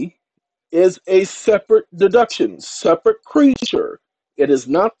entity is a separate deduction, separate creature. It is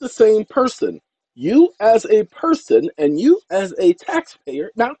not the same person. You as a person and you as a taxpayer,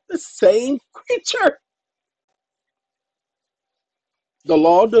 not the same creature. The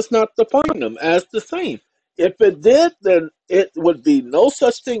law does not define them as the same. If it did, then it would be no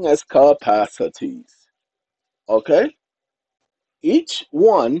such thing as capacities. Okay? Each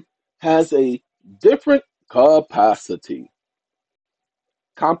one has a different capacity.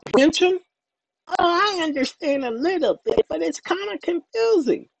 Comprehension? Oh, I understand a little bit, but it's kind of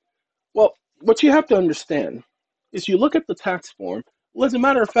confusing. Well, what you have to understand is you look at the tax form. Well, as a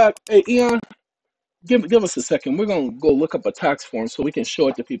matter of fact, hey, Eon, give us a second. We're going to go look up a tax form so we can show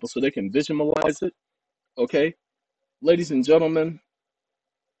it to people so they can visualize it. Okay? Ladies and gentlemen,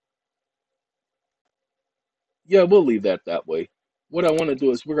 yeah, we'll leave that way. What I want to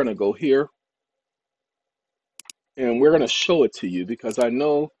do is we're going to go here and we're going to show it to you because I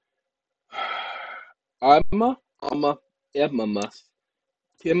know I'm a emma,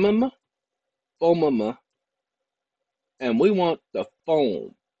 kimma, fomama, and we want the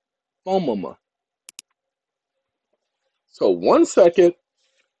foam, fomama. So 1 second.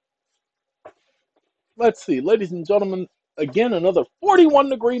 Let's see, ladies and gentlemen, again, another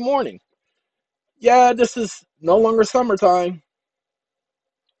 41-degree morning. Yeah, this is no longer summertime.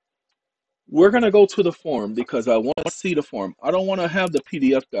 We're going to go to the form because I want to see the form. I don't want to have the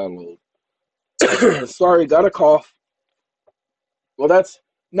PDF download. Sorry, got a cough. Well, that's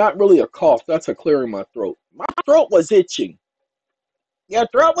not really a cough. That's a clearing my throat. My throat was itching. Your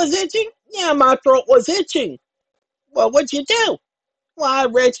throat was itching? Yeah, my throat was itching. Well, what'd you do? Well, I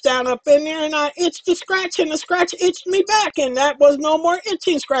reached down up in there and I itched the scratch and the scratch itched me back and that was no more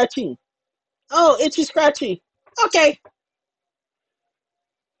itching scratching. Oh, itchy scratchy. Okay.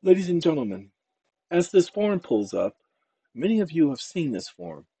 Ladies and gentlemen, as this form pulls up, many of you have seen this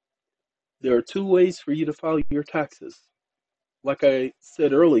form. There are two ways for you to file your taxes. Like I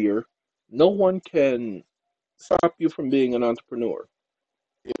said earlier, no one can stop you from being an entrepreneur.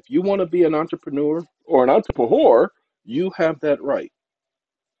 If you want to be an entrepreneur or an entrepreneur, you have that right.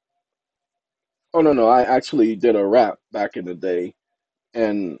 Oh, no, no, I actually did a rap back in the day,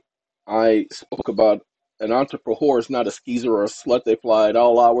 and I spoke about an entrepreneur is not a skeezer or a slut. They fly at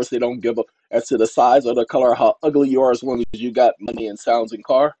all hours. They don't give a as to the size or the color, how ugly you are, as long as you got money and sounds and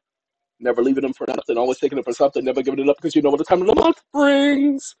car. Never leaving them for nothing, always taking it for something, never giving it up because you know what the time of the month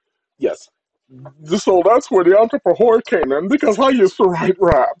brings. Yes. So that's where the entrepreneur came in because I used to write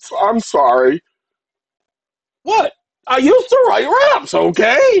raps. I'm sorry. What? I used to write raps,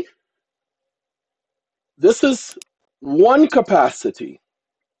 okay? This is one capacity.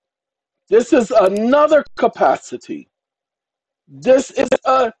 This is another capacity. This is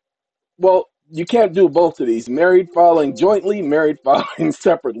a, well, you can't do both of these. Married filing jointly, married filing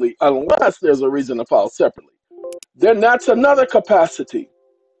separately, unless there's a reason to file separately. Then that's another capacity.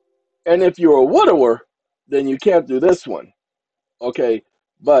 And if you're a widower, then you can't do this one. Okay?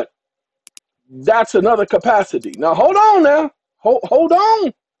 But that's another capacity. Now, hold on now. Hold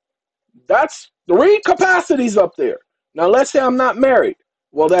on. That's 3 capacities up there. Now let's say I'm not married.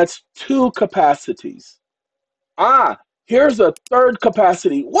 Well, that's 2 capacities. Ah, here's a 3rd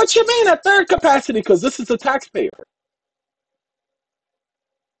capacity. What you mean a 3rd capacity? Because this is a taxpayer.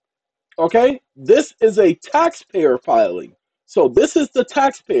 Okay? This is a taxpayer filing. So this is the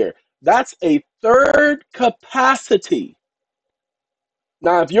taxpayer. That's a 3rd capacity.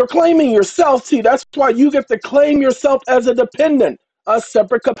 Now, if you're claiming yourself, see, that's why you get to claim yourself as a dependent, a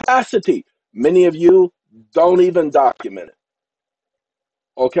separate capacity. Many of you don't even document it.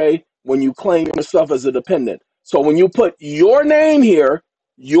 Okay? When you claim yourself as a dependent. So when you put your name here,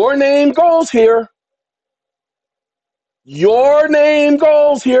 your name goes here. Your name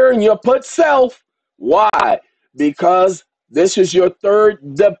goes here and you put self. Why? Because this is your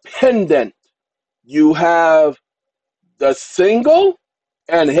 3rd dependent. You have the single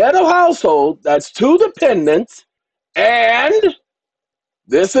and head of household, that's 2 dependents, and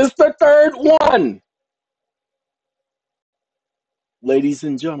this is the 3rd one. Ladies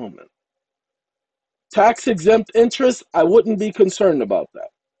and gentlemen, tax exempt interest, I wouldn't be concerned about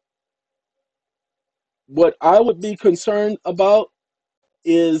that. What I would be concerned about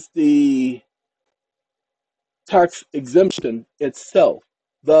is the tax exemption itself,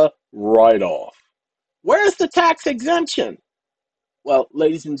 the write-off. Where's the tax exemption? Well,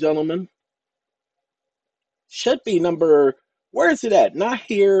 ladies and gentlemen, should be number, where is it at? Not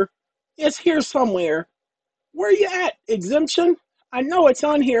here. It's here somewhere. Where you at? Exemption? I know it's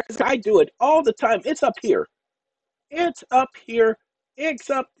on here because I do it all the time. It's up here. It's up here.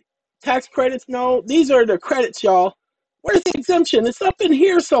 It's up. Tax credits? No, these are the credits, y'all. Where's the exemption? It's up in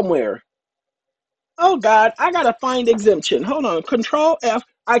here somewhere. Oh God, I gotta find exemption. Hold on. Control F.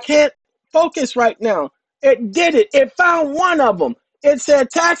 I can't focus right now. It did it. It found one of them. It said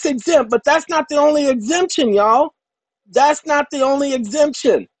tax exempt, but that's not the only exemption, y'all. That's not the only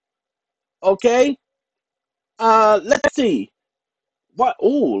exemption. Okay. Let's see. What?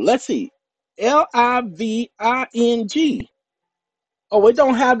 Oh, let's see. Living. Oh, it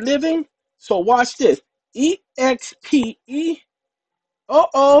don't have living. So watch this. EXPE.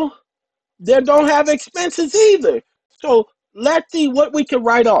 Uh-oh. They don't have expenses either. So let's see what we can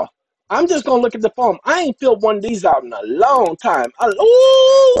write off. I'm just gonna look at the form. I ain't filled one of these out in a long time.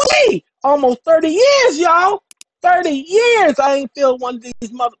 Ooh, almost 30 years, y'all. 30 years I ain't filled one of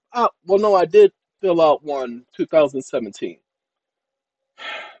these mother out. Well, no, I did fill out one 2017.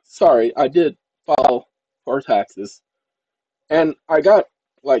 Sorry, I did file for taxes. And I got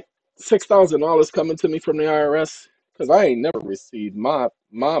like $6,000 coming to me from the IRS because I ain't never received my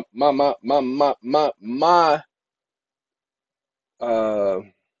uh,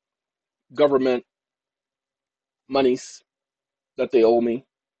 government monies that they owe me.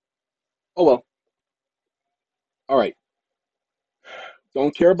 Oh well. All right.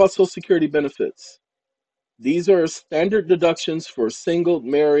 Don't care about Social Security benefits. These are standard deductions for single,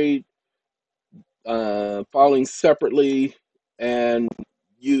 married, filing separately, and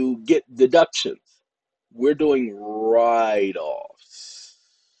you get deductions. We're doing write-offs.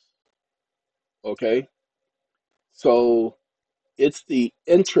 Okay? So it's the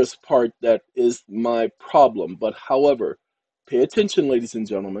interest part that is my problem. But however, pay attention, ladies and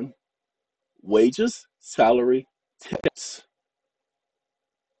gentlemen. Wages, salary, tips.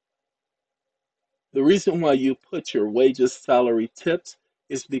 The reason why you put your wages, salary, tips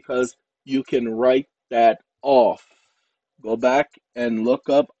is because you can write that off. Go back and look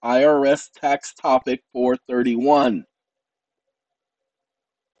up IRS tax topic 431.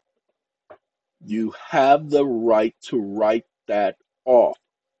 You have the right to write that off.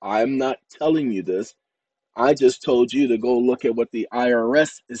 I'm not telling you this. I just told you to go look at what the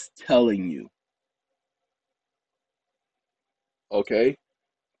IRS is telling you. Okay?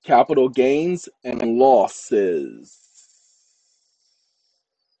 Capital gains and losses.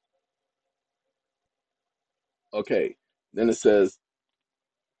 Okay. Then it says,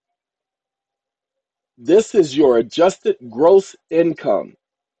 this is your adjusted gross income.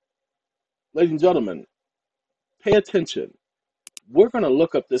 Ladies and gentlemen, pay attention. We're going to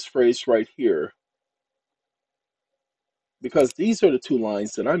look up this phrase right here because these are the 2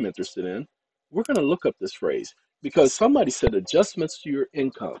 lines that I'm interested in. We're going to look up this phrase because somebody said adjustments to your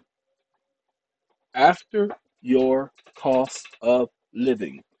income after your cost of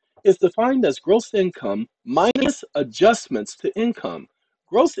living is defined as gross income minus adjustments to income.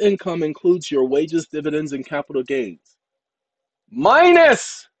 Gross income includes your wages, dividends, and capital gains.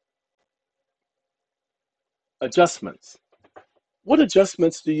 Minus adjustments. What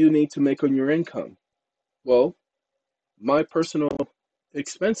adjustments do you need to make on your income? Well, my personal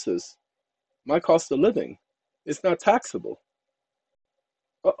expenses, my cost of living, it's not taxable.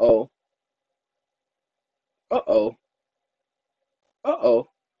 Uh-oh. Uh-oh. Uh-oh.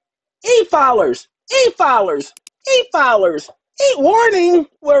 E-filers! E-filers! E-filers! E-warning!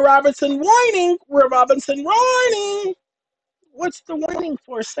 We're Robinson warning! We're Robinson warning! What's the warning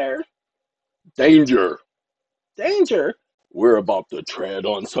for, sir? Danger! Danger? We're about to tread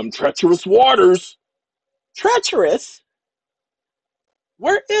on some treacherous waters. Treacherous?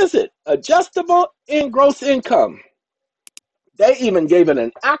 Where is it? Adjustable in gross income. They even gave it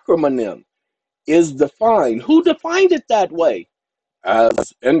an acronym. Is defined. Who defined it that way?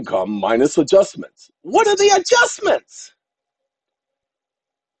 As income minus adjustments. What are the adjustments?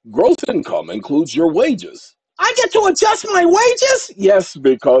 Gross income includes your wages. I get to adjust my wages? Yes,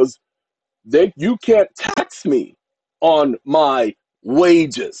 because you can't tax me on my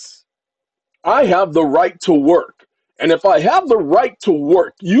wages. I have the right to work. And if I have the right to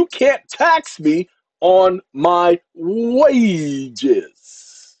work, you can't tax me on my wages.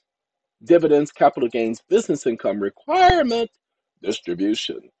 Dividends, capital gains, business income, requirement,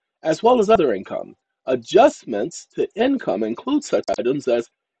 distribution, as well as other income. Adjustments to income include such items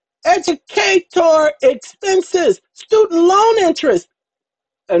as educator expenses, student loan interest,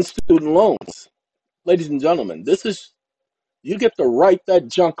 and student loans. Ladies and gentlemen, you get to write that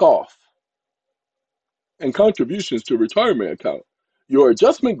junk off. And contributions to retirement account. Your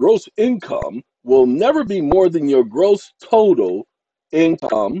adjustment gross income will never be more than your gross total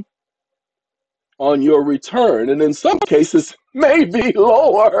income on your return, and in some cases may be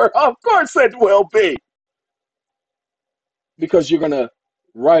lower. Of course it will be, because you're going to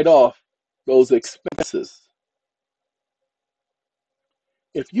write off those expenses.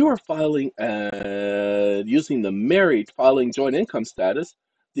 If you are filing using the married filing joint income status,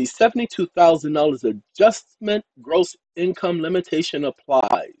 the $72,000 adjustment gross income limitation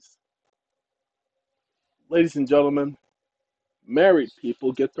applies. Ladies and gentlemen, married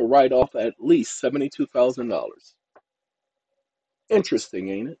people get to write off at least $72,000. Interesting,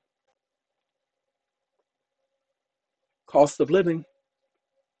 ain't it? Cost of living.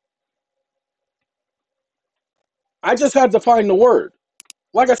 I just had to find the word.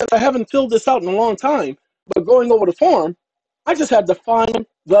 Like I said, I haven't filled this out in a long time, but going over the form, I just had to find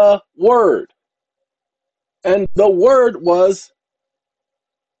the word. And the word was,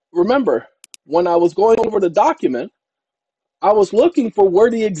 remember, when I was going over the document, I was looking for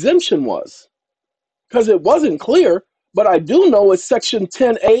where the exemption was, because it wasn't clear, but I do know it's section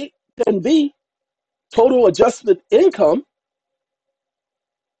 10A, 10B, total adjusted income,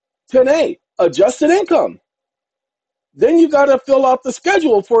 10A, adjusted income. Then you got to fill out the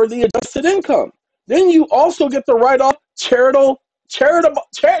schedule for the adjusted income. Then you also get to write off charitable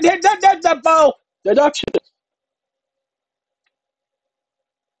deductions.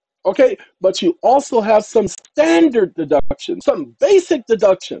 Okay, but you also have some standard deductions, some basic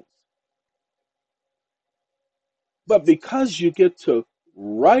deductions. But because you get to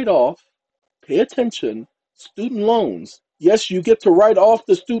write off, pay attention, student loans, yes, you get to write off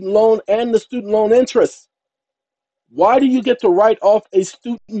the student loan and the student loan interest. Why do you get to write off a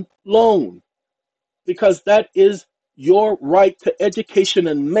student loan? Because that is your right to education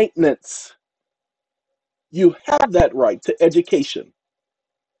and maintenance. You have that right to education.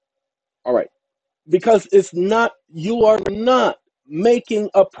 All right. Because you are not making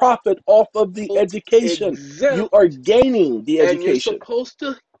a profit off of the education. Exempt, you are gaining the education. And you're supposed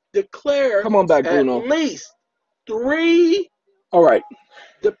to declare Come on back, Bruno. At least 3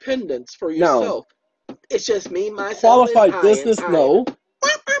 dependents for yourself. Now, it's just me, myself, qualified and business, no.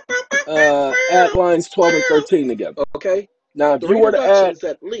 Add lines 12 and 13 again. Okay. Now, if you were to add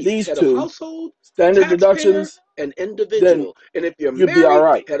these two, household, standard deductions, and individual. And if you're you'd married, be all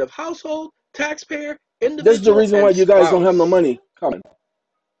right. Head of household, taxpayer, individual, this is the reason why you guys don't have no money coming.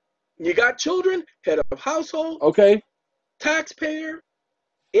 You got children, head of household, okay, taxpayer,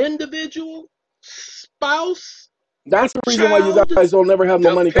 individual, spouse. That's the reason why you guys don't never have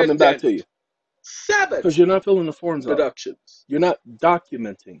no money coming back to you. 7. Because you're not filling the forms out. Deductions. You're not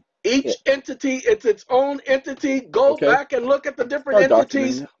documenting. Each entity, it's its own entity. Go back and look at the different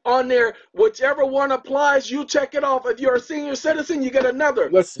entities on there. Whichever one applies, you check it off. If you're a senior citizen, you get another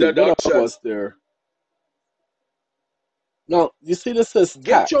deduction. What else was there? No, you see, this says tax.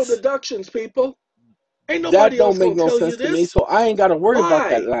 Get your deductions, people. Ain't nobody that else don't make no sense to me, so I ain't got to worry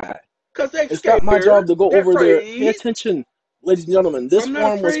about that lie. It's not my job to go over there. Pay attention, ladies and gentlemen. This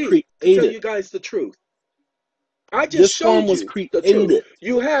form was created. To tell you guys the truth. I just showed you the truth.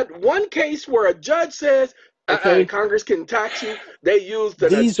 You had one case where a judge says Congress can tax you. They used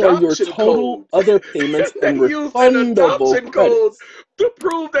an These are your total other payments and refundable code to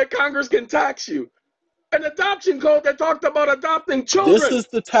prove that Congress can tax you. an adoption code that talked about adopting children. This is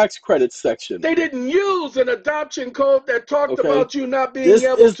the tax credit section. They didn't use an adoption code that talked about you not being This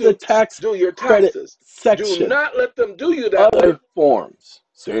able is to the tax do your credit taxes. section. Do not let them do you that Other way. forms.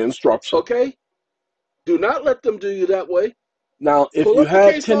 Say instruction. Okay? Do not let them do you that way. Now, if Pull you up the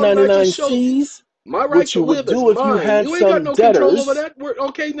had case law that I just showed you. 1099-Cs, My right what to you would live is do if you mine. had You ain't got some no control over debtors, that.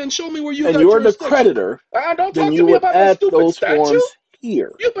 Okay, then show me where you and got you're the jurisdiction. creditor, Don't then talk you to me would about no add stupid those statute. forms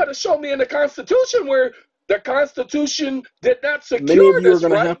here. You better show me in the Constitution where the Constitution did not secure Many of you are this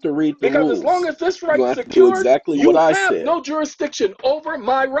going to right. have to read the Because rules. as long as this You're right going to have to do secured, exactly what you I have said. no jurisdiction over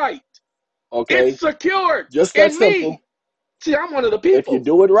my right. Okay? It's secured Just that in simple. me. See, I'm one of the people. If you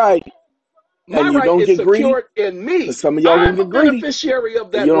do it right, my and you right don't is get greedy, secured in me. because some of y'all I'm gonna a get greedy, beneficiary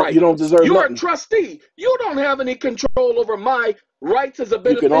of that you right. don't deserve You're nothing. a trustee. You don't have any control over my rights as a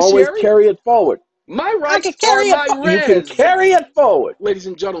You can always beneficiary. carry it forward. My rights are my res. You can carry it forward. Ladies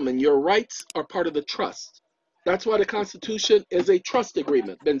and gentlemen, your rights are part of the trust. That's why the Constitution is a trust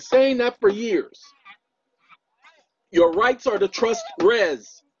agreement. Been saying that for years. Your rights are the trust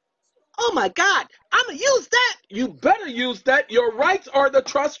res. Oh my God, I'm going to use that. You better use that. Your rights are the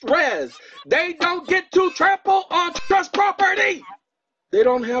trust res. They don't get to trample on trust property. They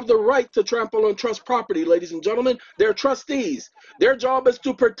don't have the right to trample on trust property, ladies and gentlemen. They're trustees. Their job is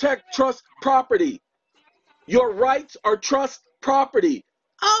to protect trust property. Your rights are trust property.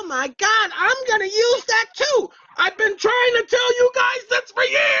 Oh my God, I'm going to use that too. I've been trying to tell you guys this for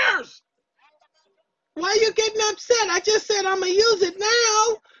years. Why are you getting upset? I just said I'm going to use it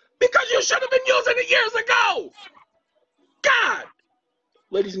now. Because you should have been using it years ago. God.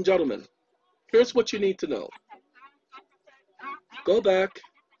 Ladies and gentlemen, here's what you need to know. Go back,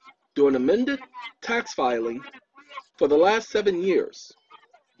 do an amended tax filing for the last 7 years.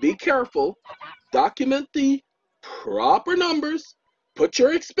 Be careful. Document the proper numbers. Put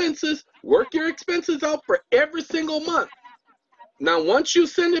your expenses, work your expenses out for every single month. Now, once you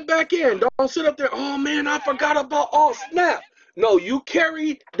send it back in, don't sit up there, oh man, I forgot about all snap. No, you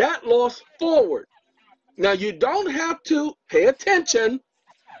carry that loss forward. Now, you don't have to pay attention.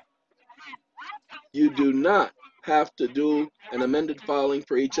 You do not have to do an amended filing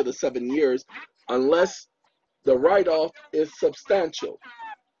for each of the 7 years unless the write-off is substantial.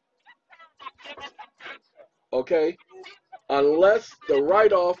 Okay? Unless the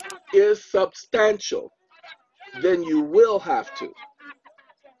write-off is substantial, then you will have to.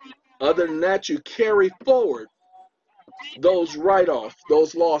 Other than that, you carry forward those write-offs,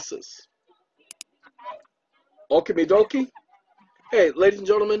 those losses. Okie dokie? Hey, ladies and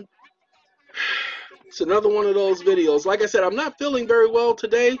gentlemen, it's another one of those videos. Like I said, I'm not feeling very well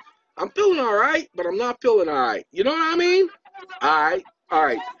today. I'm feeling all right, but I'm not feeling all right. You know what I mean? All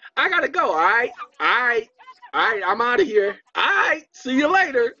right. I gotta go, all right? I'm out of here. All right, see you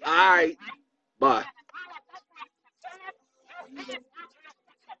later. All right, bye.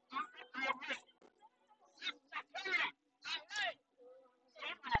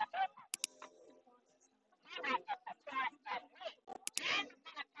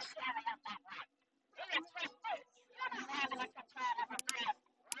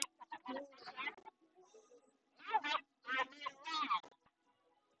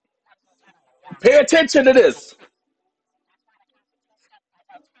 Pay attention to this.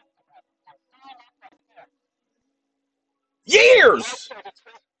 Years.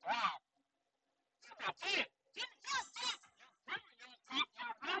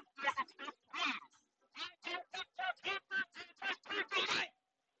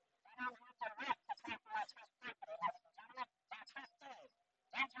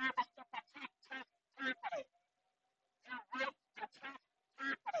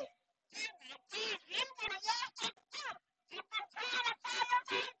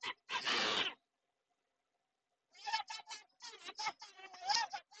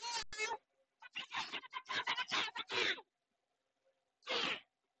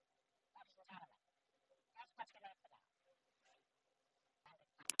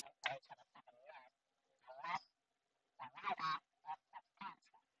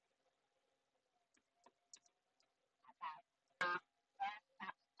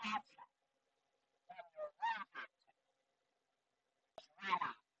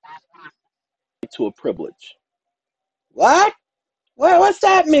 To a privilege. What? What's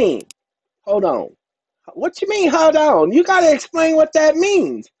that mean? Hold on. What you mean, hold on? You gotta explain what that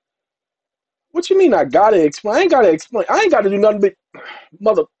means. What you mean I gotta explain? I ain't gotta explain. I ain't gotta do nothing but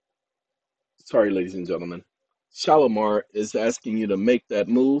mother. Sorry, ladies and gentlemen. Shalimar is asking you to make that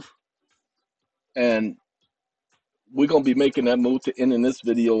move, and we're gonna be making that move to end in this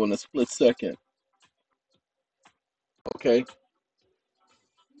video in a split second. Okay?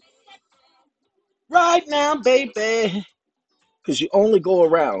 right now, baby. Because you only go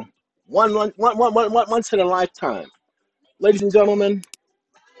around once in a lifetime. Ladies and gentlemen,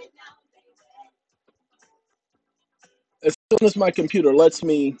 as soon as my computer lets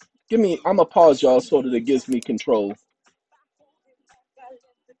me, I'm going to pause y'all so that it gives me control.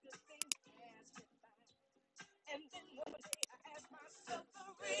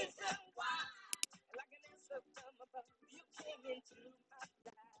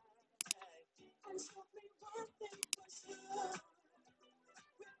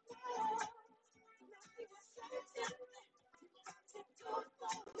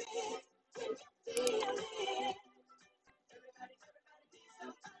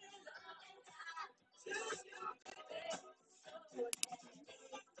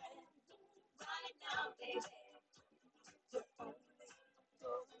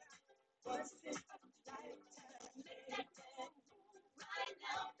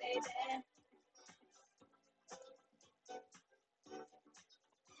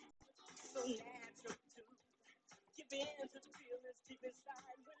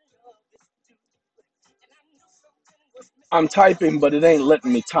 I'm typing, but it ain't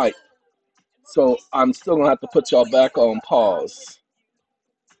letting me type. So I'm still going to have to put y'all back on pause.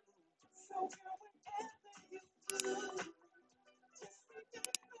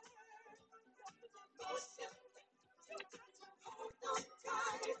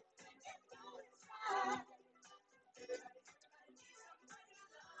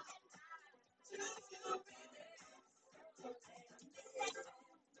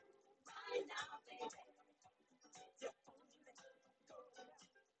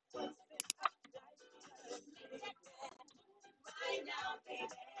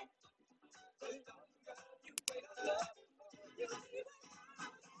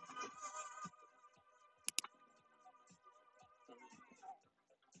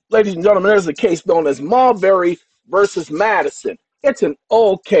 Ladies and gentlemen, there's a case known as Marbury versus Madison. It's an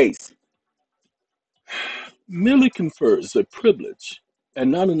old case. Merely confers a privilege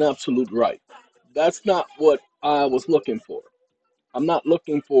and not an absolute right. That's not what I was looking for. I'm not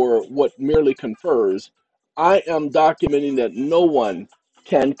looking for what merely confers. I am documenting that no one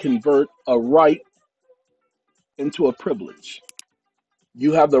can convert a right into a privilege.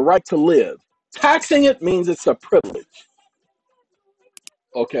 You have the right to live. Taxing it means it's a privilege.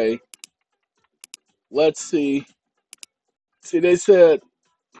 Okay, let's see. See, they said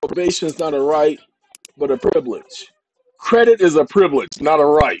probation is not a right, but a privilege. Credit is a privilege, not a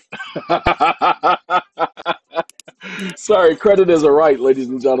right. Sorry, credit is a right, ladies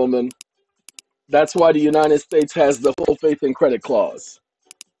and gentlemen. That's why the United States has the full faith and credit clause.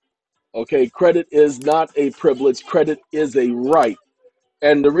 Okay, credit is not a privilege, credit is a right.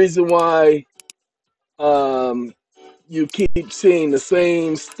 And the reason why um, you keep seeing the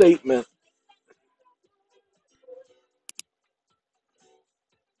same statement,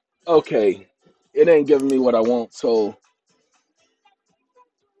 okay, it ain't giving me what I want, so.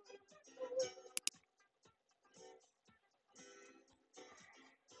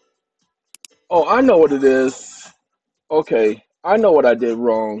 Oh, I know what it is. Okay, I know what I did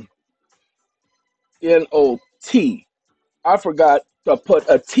wrong. N-O-T. I forgot to put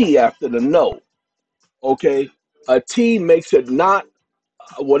a T after the no. Okay, a T makes it not,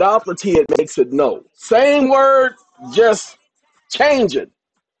 without the T, it makes it no. Same word, just change it.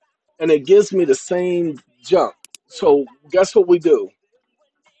 And it gives me the same jump. So, guess what we do?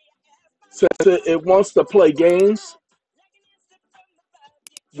 Since it wants to play games,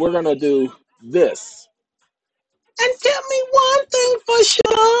 we're going to do this. And tell me one thing for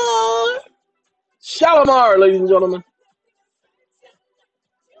sure. Shalimar, ladies and gentlemen.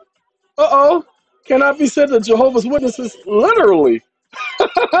 Uh-oh. Cannot be said that Jehovah's Witnesses literally.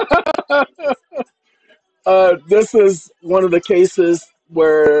 This is one of the cases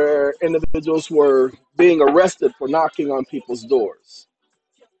where individuals were being arrested for knocking on people's doors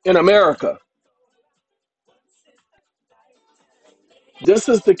in America. This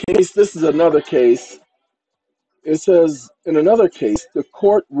is the case. This is another case. It says in another case, the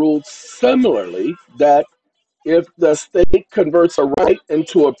court ruled similarly that if the state converts a right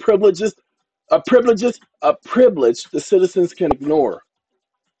into a privilege, the citizens can ignore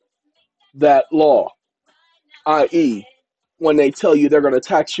that law, i.e., when they tell you they're going to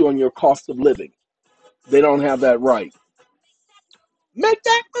tax you on your cost of living. They don't have that right. Make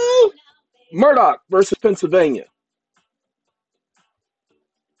that move. Murdoch versus Pennsylvania.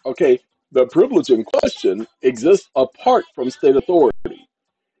 Okay, the privilege in question exists apart from state authority.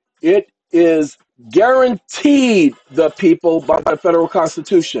 It is guaranteed the people by the federal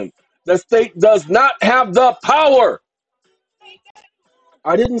constitution. The state does not have the power.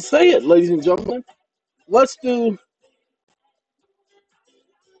 I didn't say it, ladies and gentlemen. let's do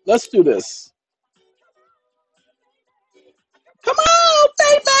let's do this. Come on,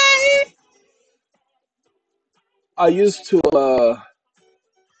 baby. I used to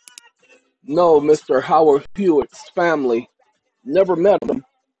know Mr. Howard Hewitt's family. Never met him,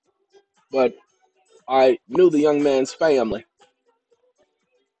 but I knew the young man's family.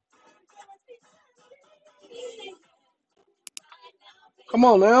 Come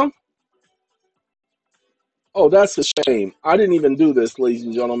on now. Oh, that's a shame. I didn't even do this, ladies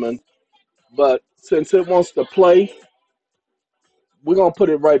and gentlemen. But since it wants to play, we're going to put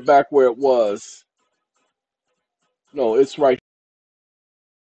it right back where it was. No, it's right.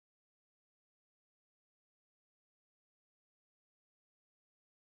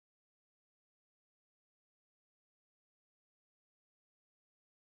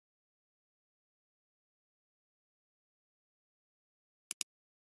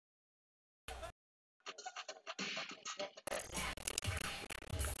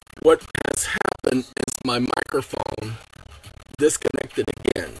 What has happened is my microphone disconnected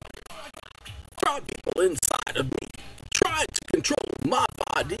again. Proud people inside of me try to control my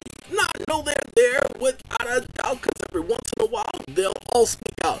body, not know they're there without a doubt, because every once in a while they'll all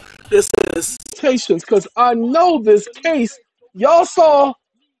speak out. This is patience, because I know this case. Y'all saw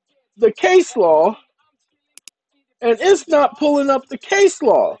the case law, and it's not pulling up the case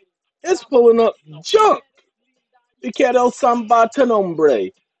law. It's pulling up junk. Y quiero samba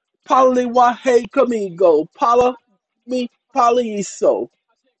nombre. Pali wahe conmigo. Pala mi paliso.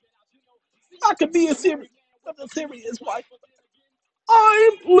 I could be a serious wife.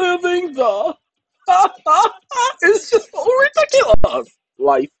 I'm living the. It's just so ridiculous.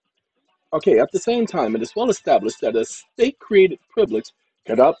 Life. Okay, at the same time, it is well established that a state created privilege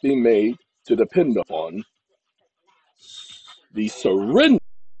cannot be made to depend upon the surrender.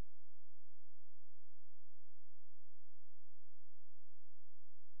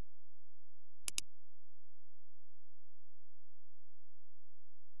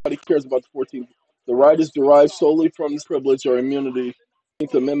 Nobody cares about the 14th. The right is derived solely from this privilege or immunity.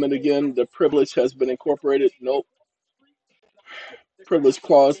 14th Amendment again, the privilege has been incorporated. Nope. Privilege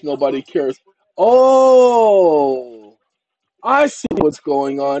clause, nobody cares. Oh, I see what's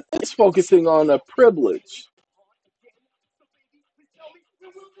going on. It's focusing on a privilege.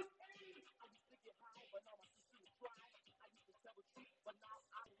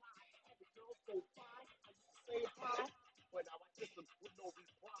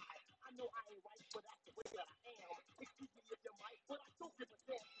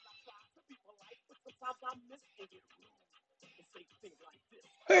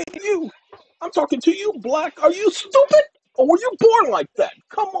 Hey, you, I'm talking to you, black. Are you stupid? Or were you born like that?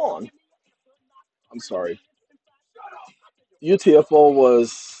 Come on. I'm sorry. UTFO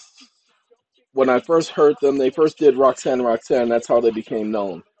was, when I first heard them, they first did Roxanne Roxanne. That's how they became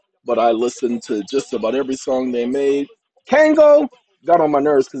known. But I listened to just about every song they made. Kango got on my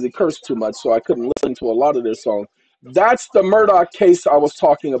nerves because he cursed too much, so I couldn't listen to a lot of their songs. That's the Murdoch case I was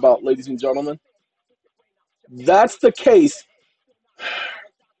talking about, ladies and gentlemen. That's the case.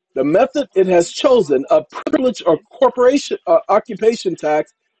 The method it has chosen, a privilege or corporation occupation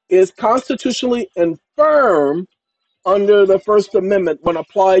tax, is constitutionally infirm under the First Amendment when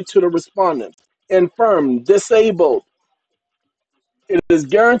applied to the respondent. Infirm, disabled. It is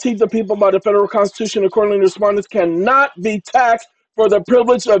guaranteed to people by the federal constitution. Accordingly, respondents cannot be taxed for the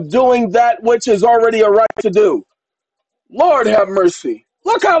privilege of doing that which is already a right to do. Lord have mercy.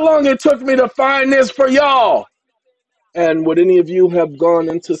 Look how long it took me to find this for y'all. And would any of you have gone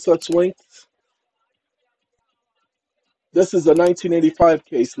into such lengths? This is a 1985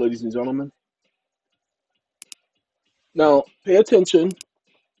 case, ladies and gentlemen. Now, pay attention.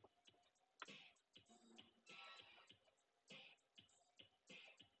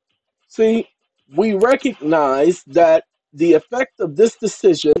 See, we recognize that the effect of this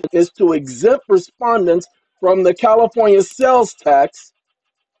decision is to exempt respondents from the California sales tax,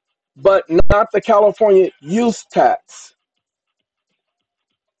 but not the California use tax,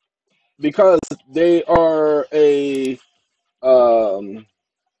 because they are a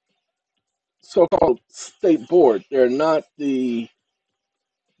so-called state board. They're not the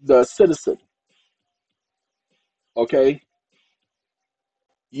citizen. Okay,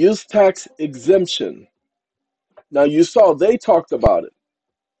 use tax exemption. Now you saw they talked about it.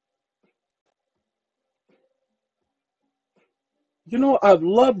 You know, I've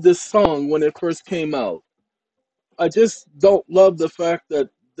loved this song when it first came out. I just don't love the fact that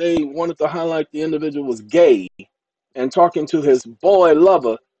they wanted to highlight the individual was gay and talking to his boy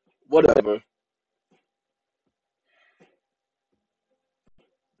lover, whatever.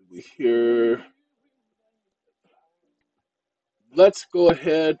 We hear let's go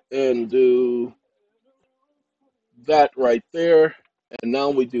ahead and do that right there. And now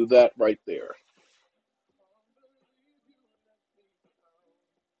we do that right there.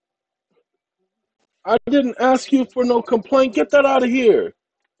 I didn't ask you for no complaint. Get that out of here.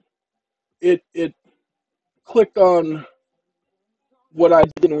 It clicked on what I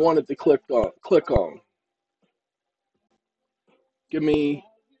didn't want it to click on. Give me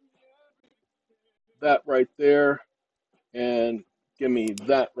that right there and give me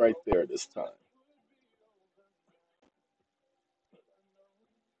that right there this time.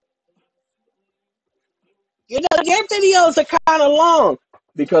 You know, your videos are kind of long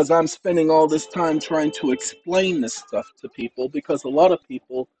because I'm spending all this time trying to explain this stuff to people because a lot of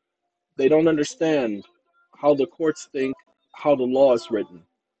people, they don't understand how the courts think, how the law is written.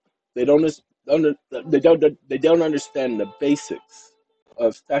 They don't they don't understand the basics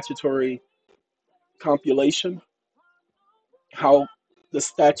of statutory compilation, how the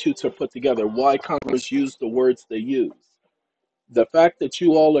statutes are put together, why Congress used the words they use. The fact that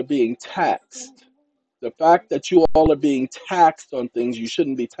you all are being taxed, the fact that you all are being taxed on things you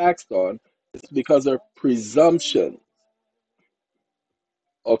shouldn't be taxed on is because of presumption.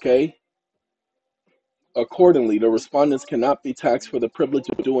 Okay? Accordingly, the respondents cannot be taxed for the privilege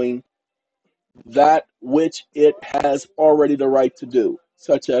of doing that which it has already the right to do,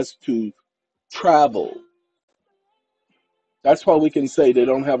 such as to travel. That's why we can say they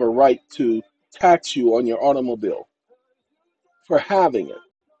don't have a right to tax you on your automobile for having it.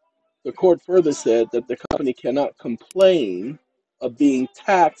 The court further said that the company cannot complain of being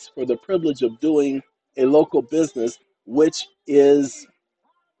taxed for the privilege of doing a local business, which is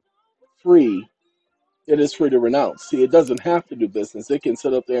free. It is free to renounce. See, it doesn't have to do business. It can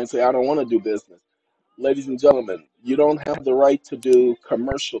sit up there and say, I don't want to do business. Ladies and gentlemen, you don't have the right to do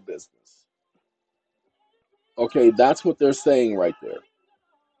commercial business. Okay, that's what they're saying right there.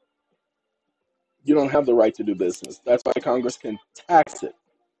 You don't have the right to do business. That's why Congress can tax it.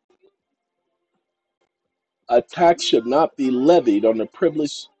 A tax should not be levied on the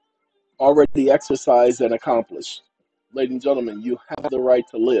privilege already exercised and accomplished. Ladies and gentlemen, you have the right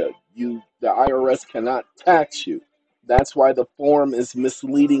to live. The IRS cannot tax you. That's why the form is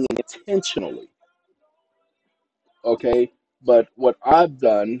misleading intentionally. Okay? But what I've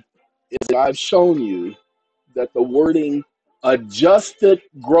done is I've shown you that the wording adjusted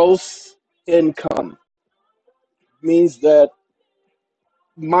gross income means that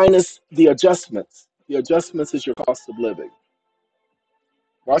minus the adjustments. The adjustments is your cost of living.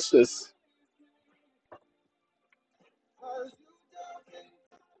 Watch this.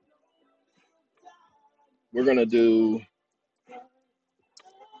 We're going to do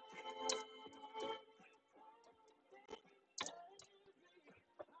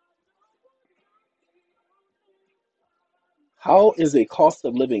how is a cost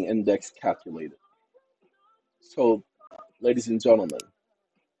of living index calculated? So, ladies and gentlemen,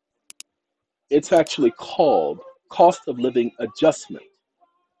 it's actually called cost of living adjustment.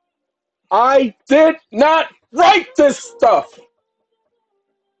 I did not write this stuff.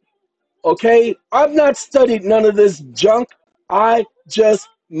 Okay? I've not studied none of this junk. I just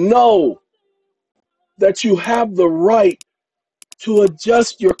know that you have the right to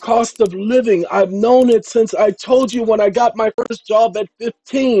adjust your cost of living. I've known it since I told you when I got my first job at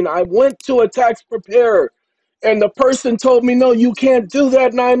 15. I went to a tax preparer and the person told me, no, you can't do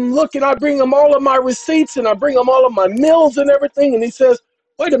that. And I'm looking, I bring him all of my receipts and I bring him all of my meals and everything. And he says,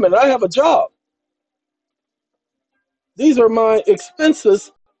 wait a minute, I have a job. These are my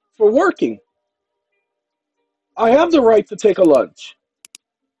expenses for working. I have the right to take a lunch.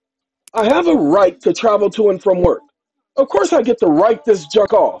 I have a right to travel to and from work. Of course I get to write this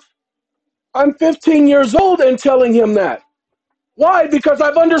junk off. I'm 15 years old and telling him that. Why? Because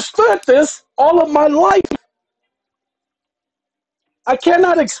I've understood this all of my life. I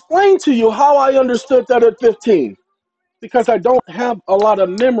cannot explain to you how I understood that at 15 because I don't have a lot of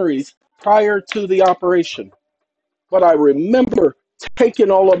memories prior to the operation. But I remember taking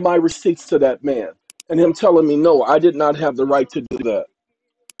all of my receipts to that man and him telling me, no, I did not have the right to do that.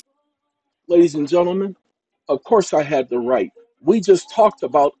 Ladies and gentlemen, of course I had the right. We just talked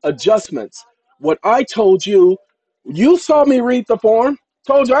about adjustments. What I told you, you saw me read the form,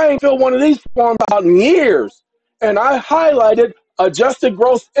 told you I ain't filled one of these forms out in years. And I highlighted adjusted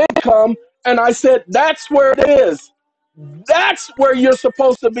gross income and I said, that's where it is. That's where you're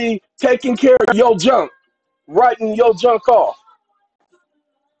supposed to be taking care of your junk, writing your junk off.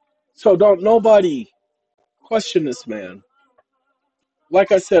 So don't nobody question this man.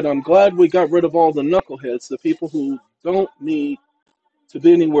 Like I said, I'm glad we got rid of all the knuckleheads, the people who don't need to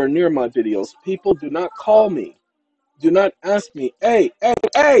be anywhere near my videos. People do not call me. Do not ask me, hey,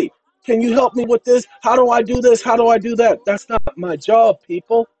 can you help me with this? How do I do this? How do I do that? That's not my job,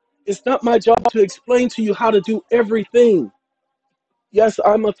 people. It's not my job to explain to you how to do everything. Yes,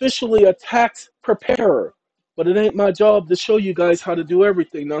 I'm officially a tax preparer, but it ain't my job to show you guys how to do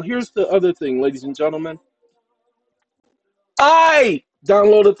everything. Now, here's the other thing, ladies and gentlemen. I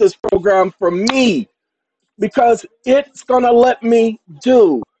downloaded this program for me because it's going to let me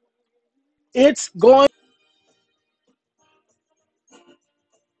do. It's going.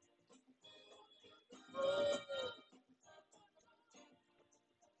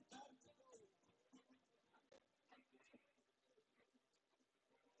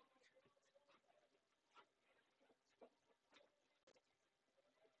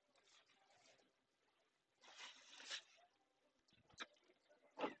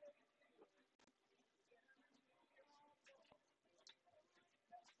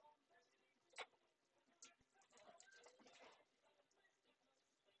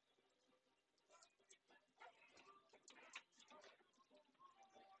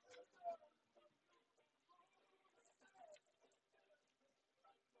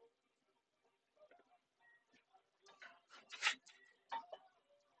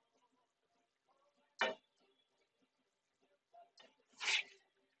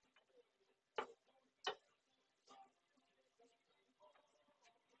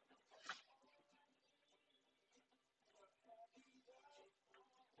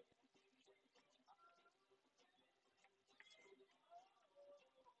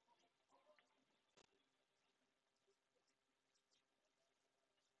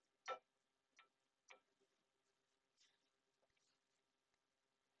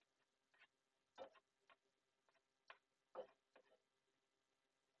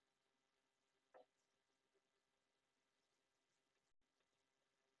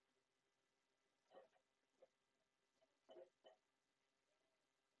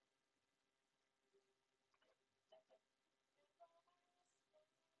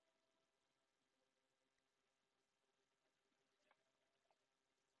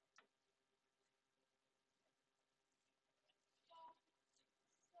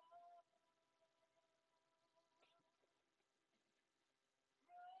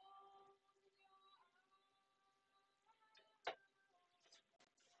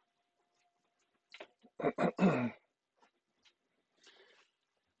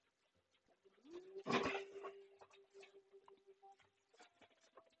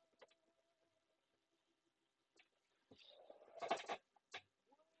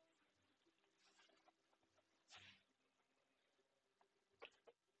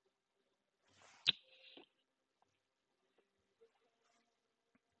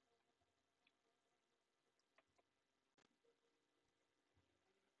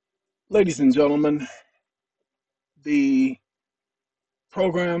 Ladies and gentlemen, the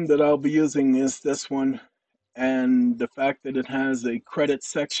program that I'll be using is this one, and the fact that it has a credit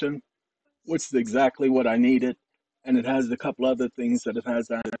section, which is exactly what I needed, and it has a couple other things that it has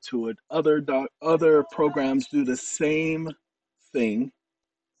added to it. Other programs do the same thing.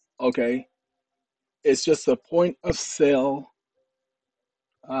 Okay, it's just a point of sale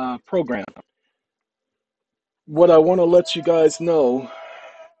program. What I want to let you guys know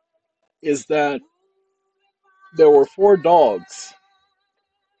is that there were 4 dogs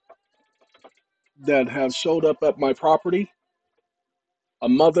that have showed up at my property, a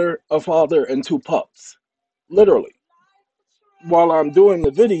mother, a father, and 2 pups. Literally. While I'm doing the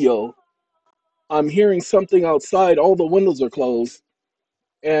video, I'm hearing something outside, all the windows are closed,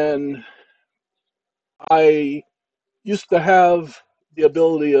 and I used to have the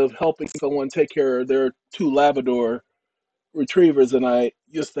ability of helping someone take care of their 2 Labrador retrievers, and I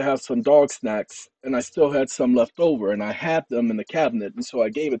used to have some dog snacks, and I still had some left over, and I had them in the cabinet, and so I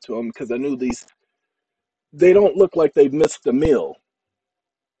gave it to them because I knew they don't look like they missed a meal,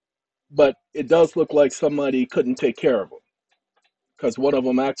 but it does look like somebody couldn't take care of them because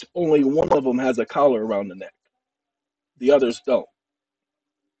only one of them has a collar around the neck, the others don't.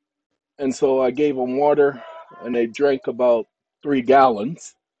 And so I gave them water, and they drank about 3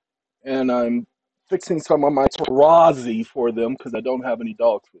 gallons, and I'm fixing some of my Tarazi for them because I don't have any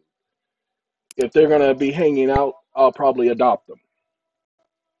dog food. If they're going to be hanging out, I'll probably adopt them.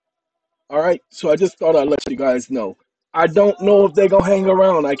 All right, so I just thought I'd let you guys know. I don't know if they're going to hang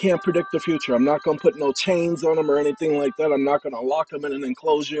around. I can't predict the future. I'm not going to put no chains on them or anything like that. I'm not going to lock them in an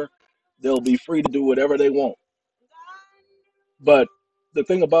enclosure. They'll be free to do whatever they want. But the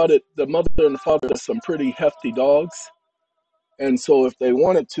thing about it, the mother and the father are some pretty hefty dogs. And so if they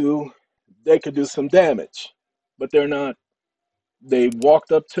wanted to, they could do some damage. But they're not. They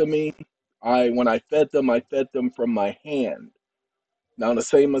walked up to me. When I fed them from my hand. Now, the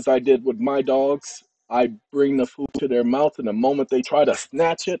same as I did with my dogs, I bring the food to their mouth, and the moment they try to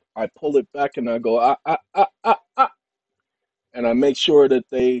snatch it, I pull it back and I go, ah, ah, ah, ah, ah. And I make sure that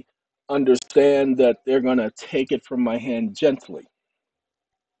they understand that they're going to take it from my hand gently.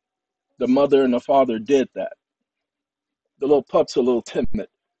 The mother and the father did that. The little pup's a little timid,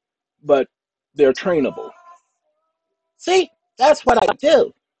 but they're trainable. See, that's what I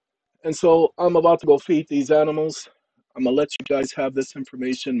do. And so I'm about to go feed these animals. I'm going to let you guys have this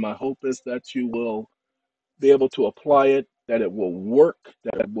information. My hope is that you will be able to apply it, that it will work,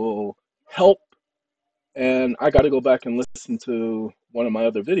 that it will help. And I got to go back and listen to one of my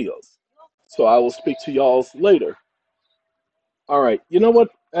other videos. So I will speak to y'all later. All right. You know what?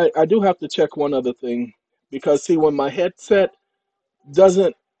 I do have to check one other thing because, see, when my headset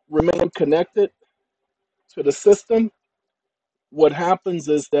doesn't remain connected to the system, what happens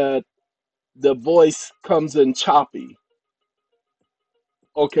is that the voice comes in choppy.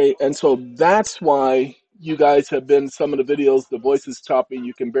 Okay. And so that's why you guys have been, some of the videos, the voice is choppy.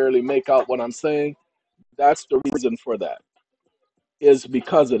 You can barely make out what I'm saying. That's the reason for that, is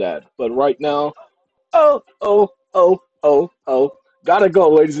because of that. But right now, oh, oh, oh, oh, oh, gotta go,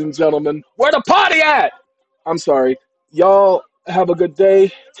 ladies and gentlemen. Where the party at? I'm sorry. Y'all have a good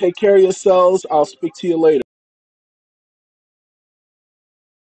day. Take care of yourselves. I'll speak to you later.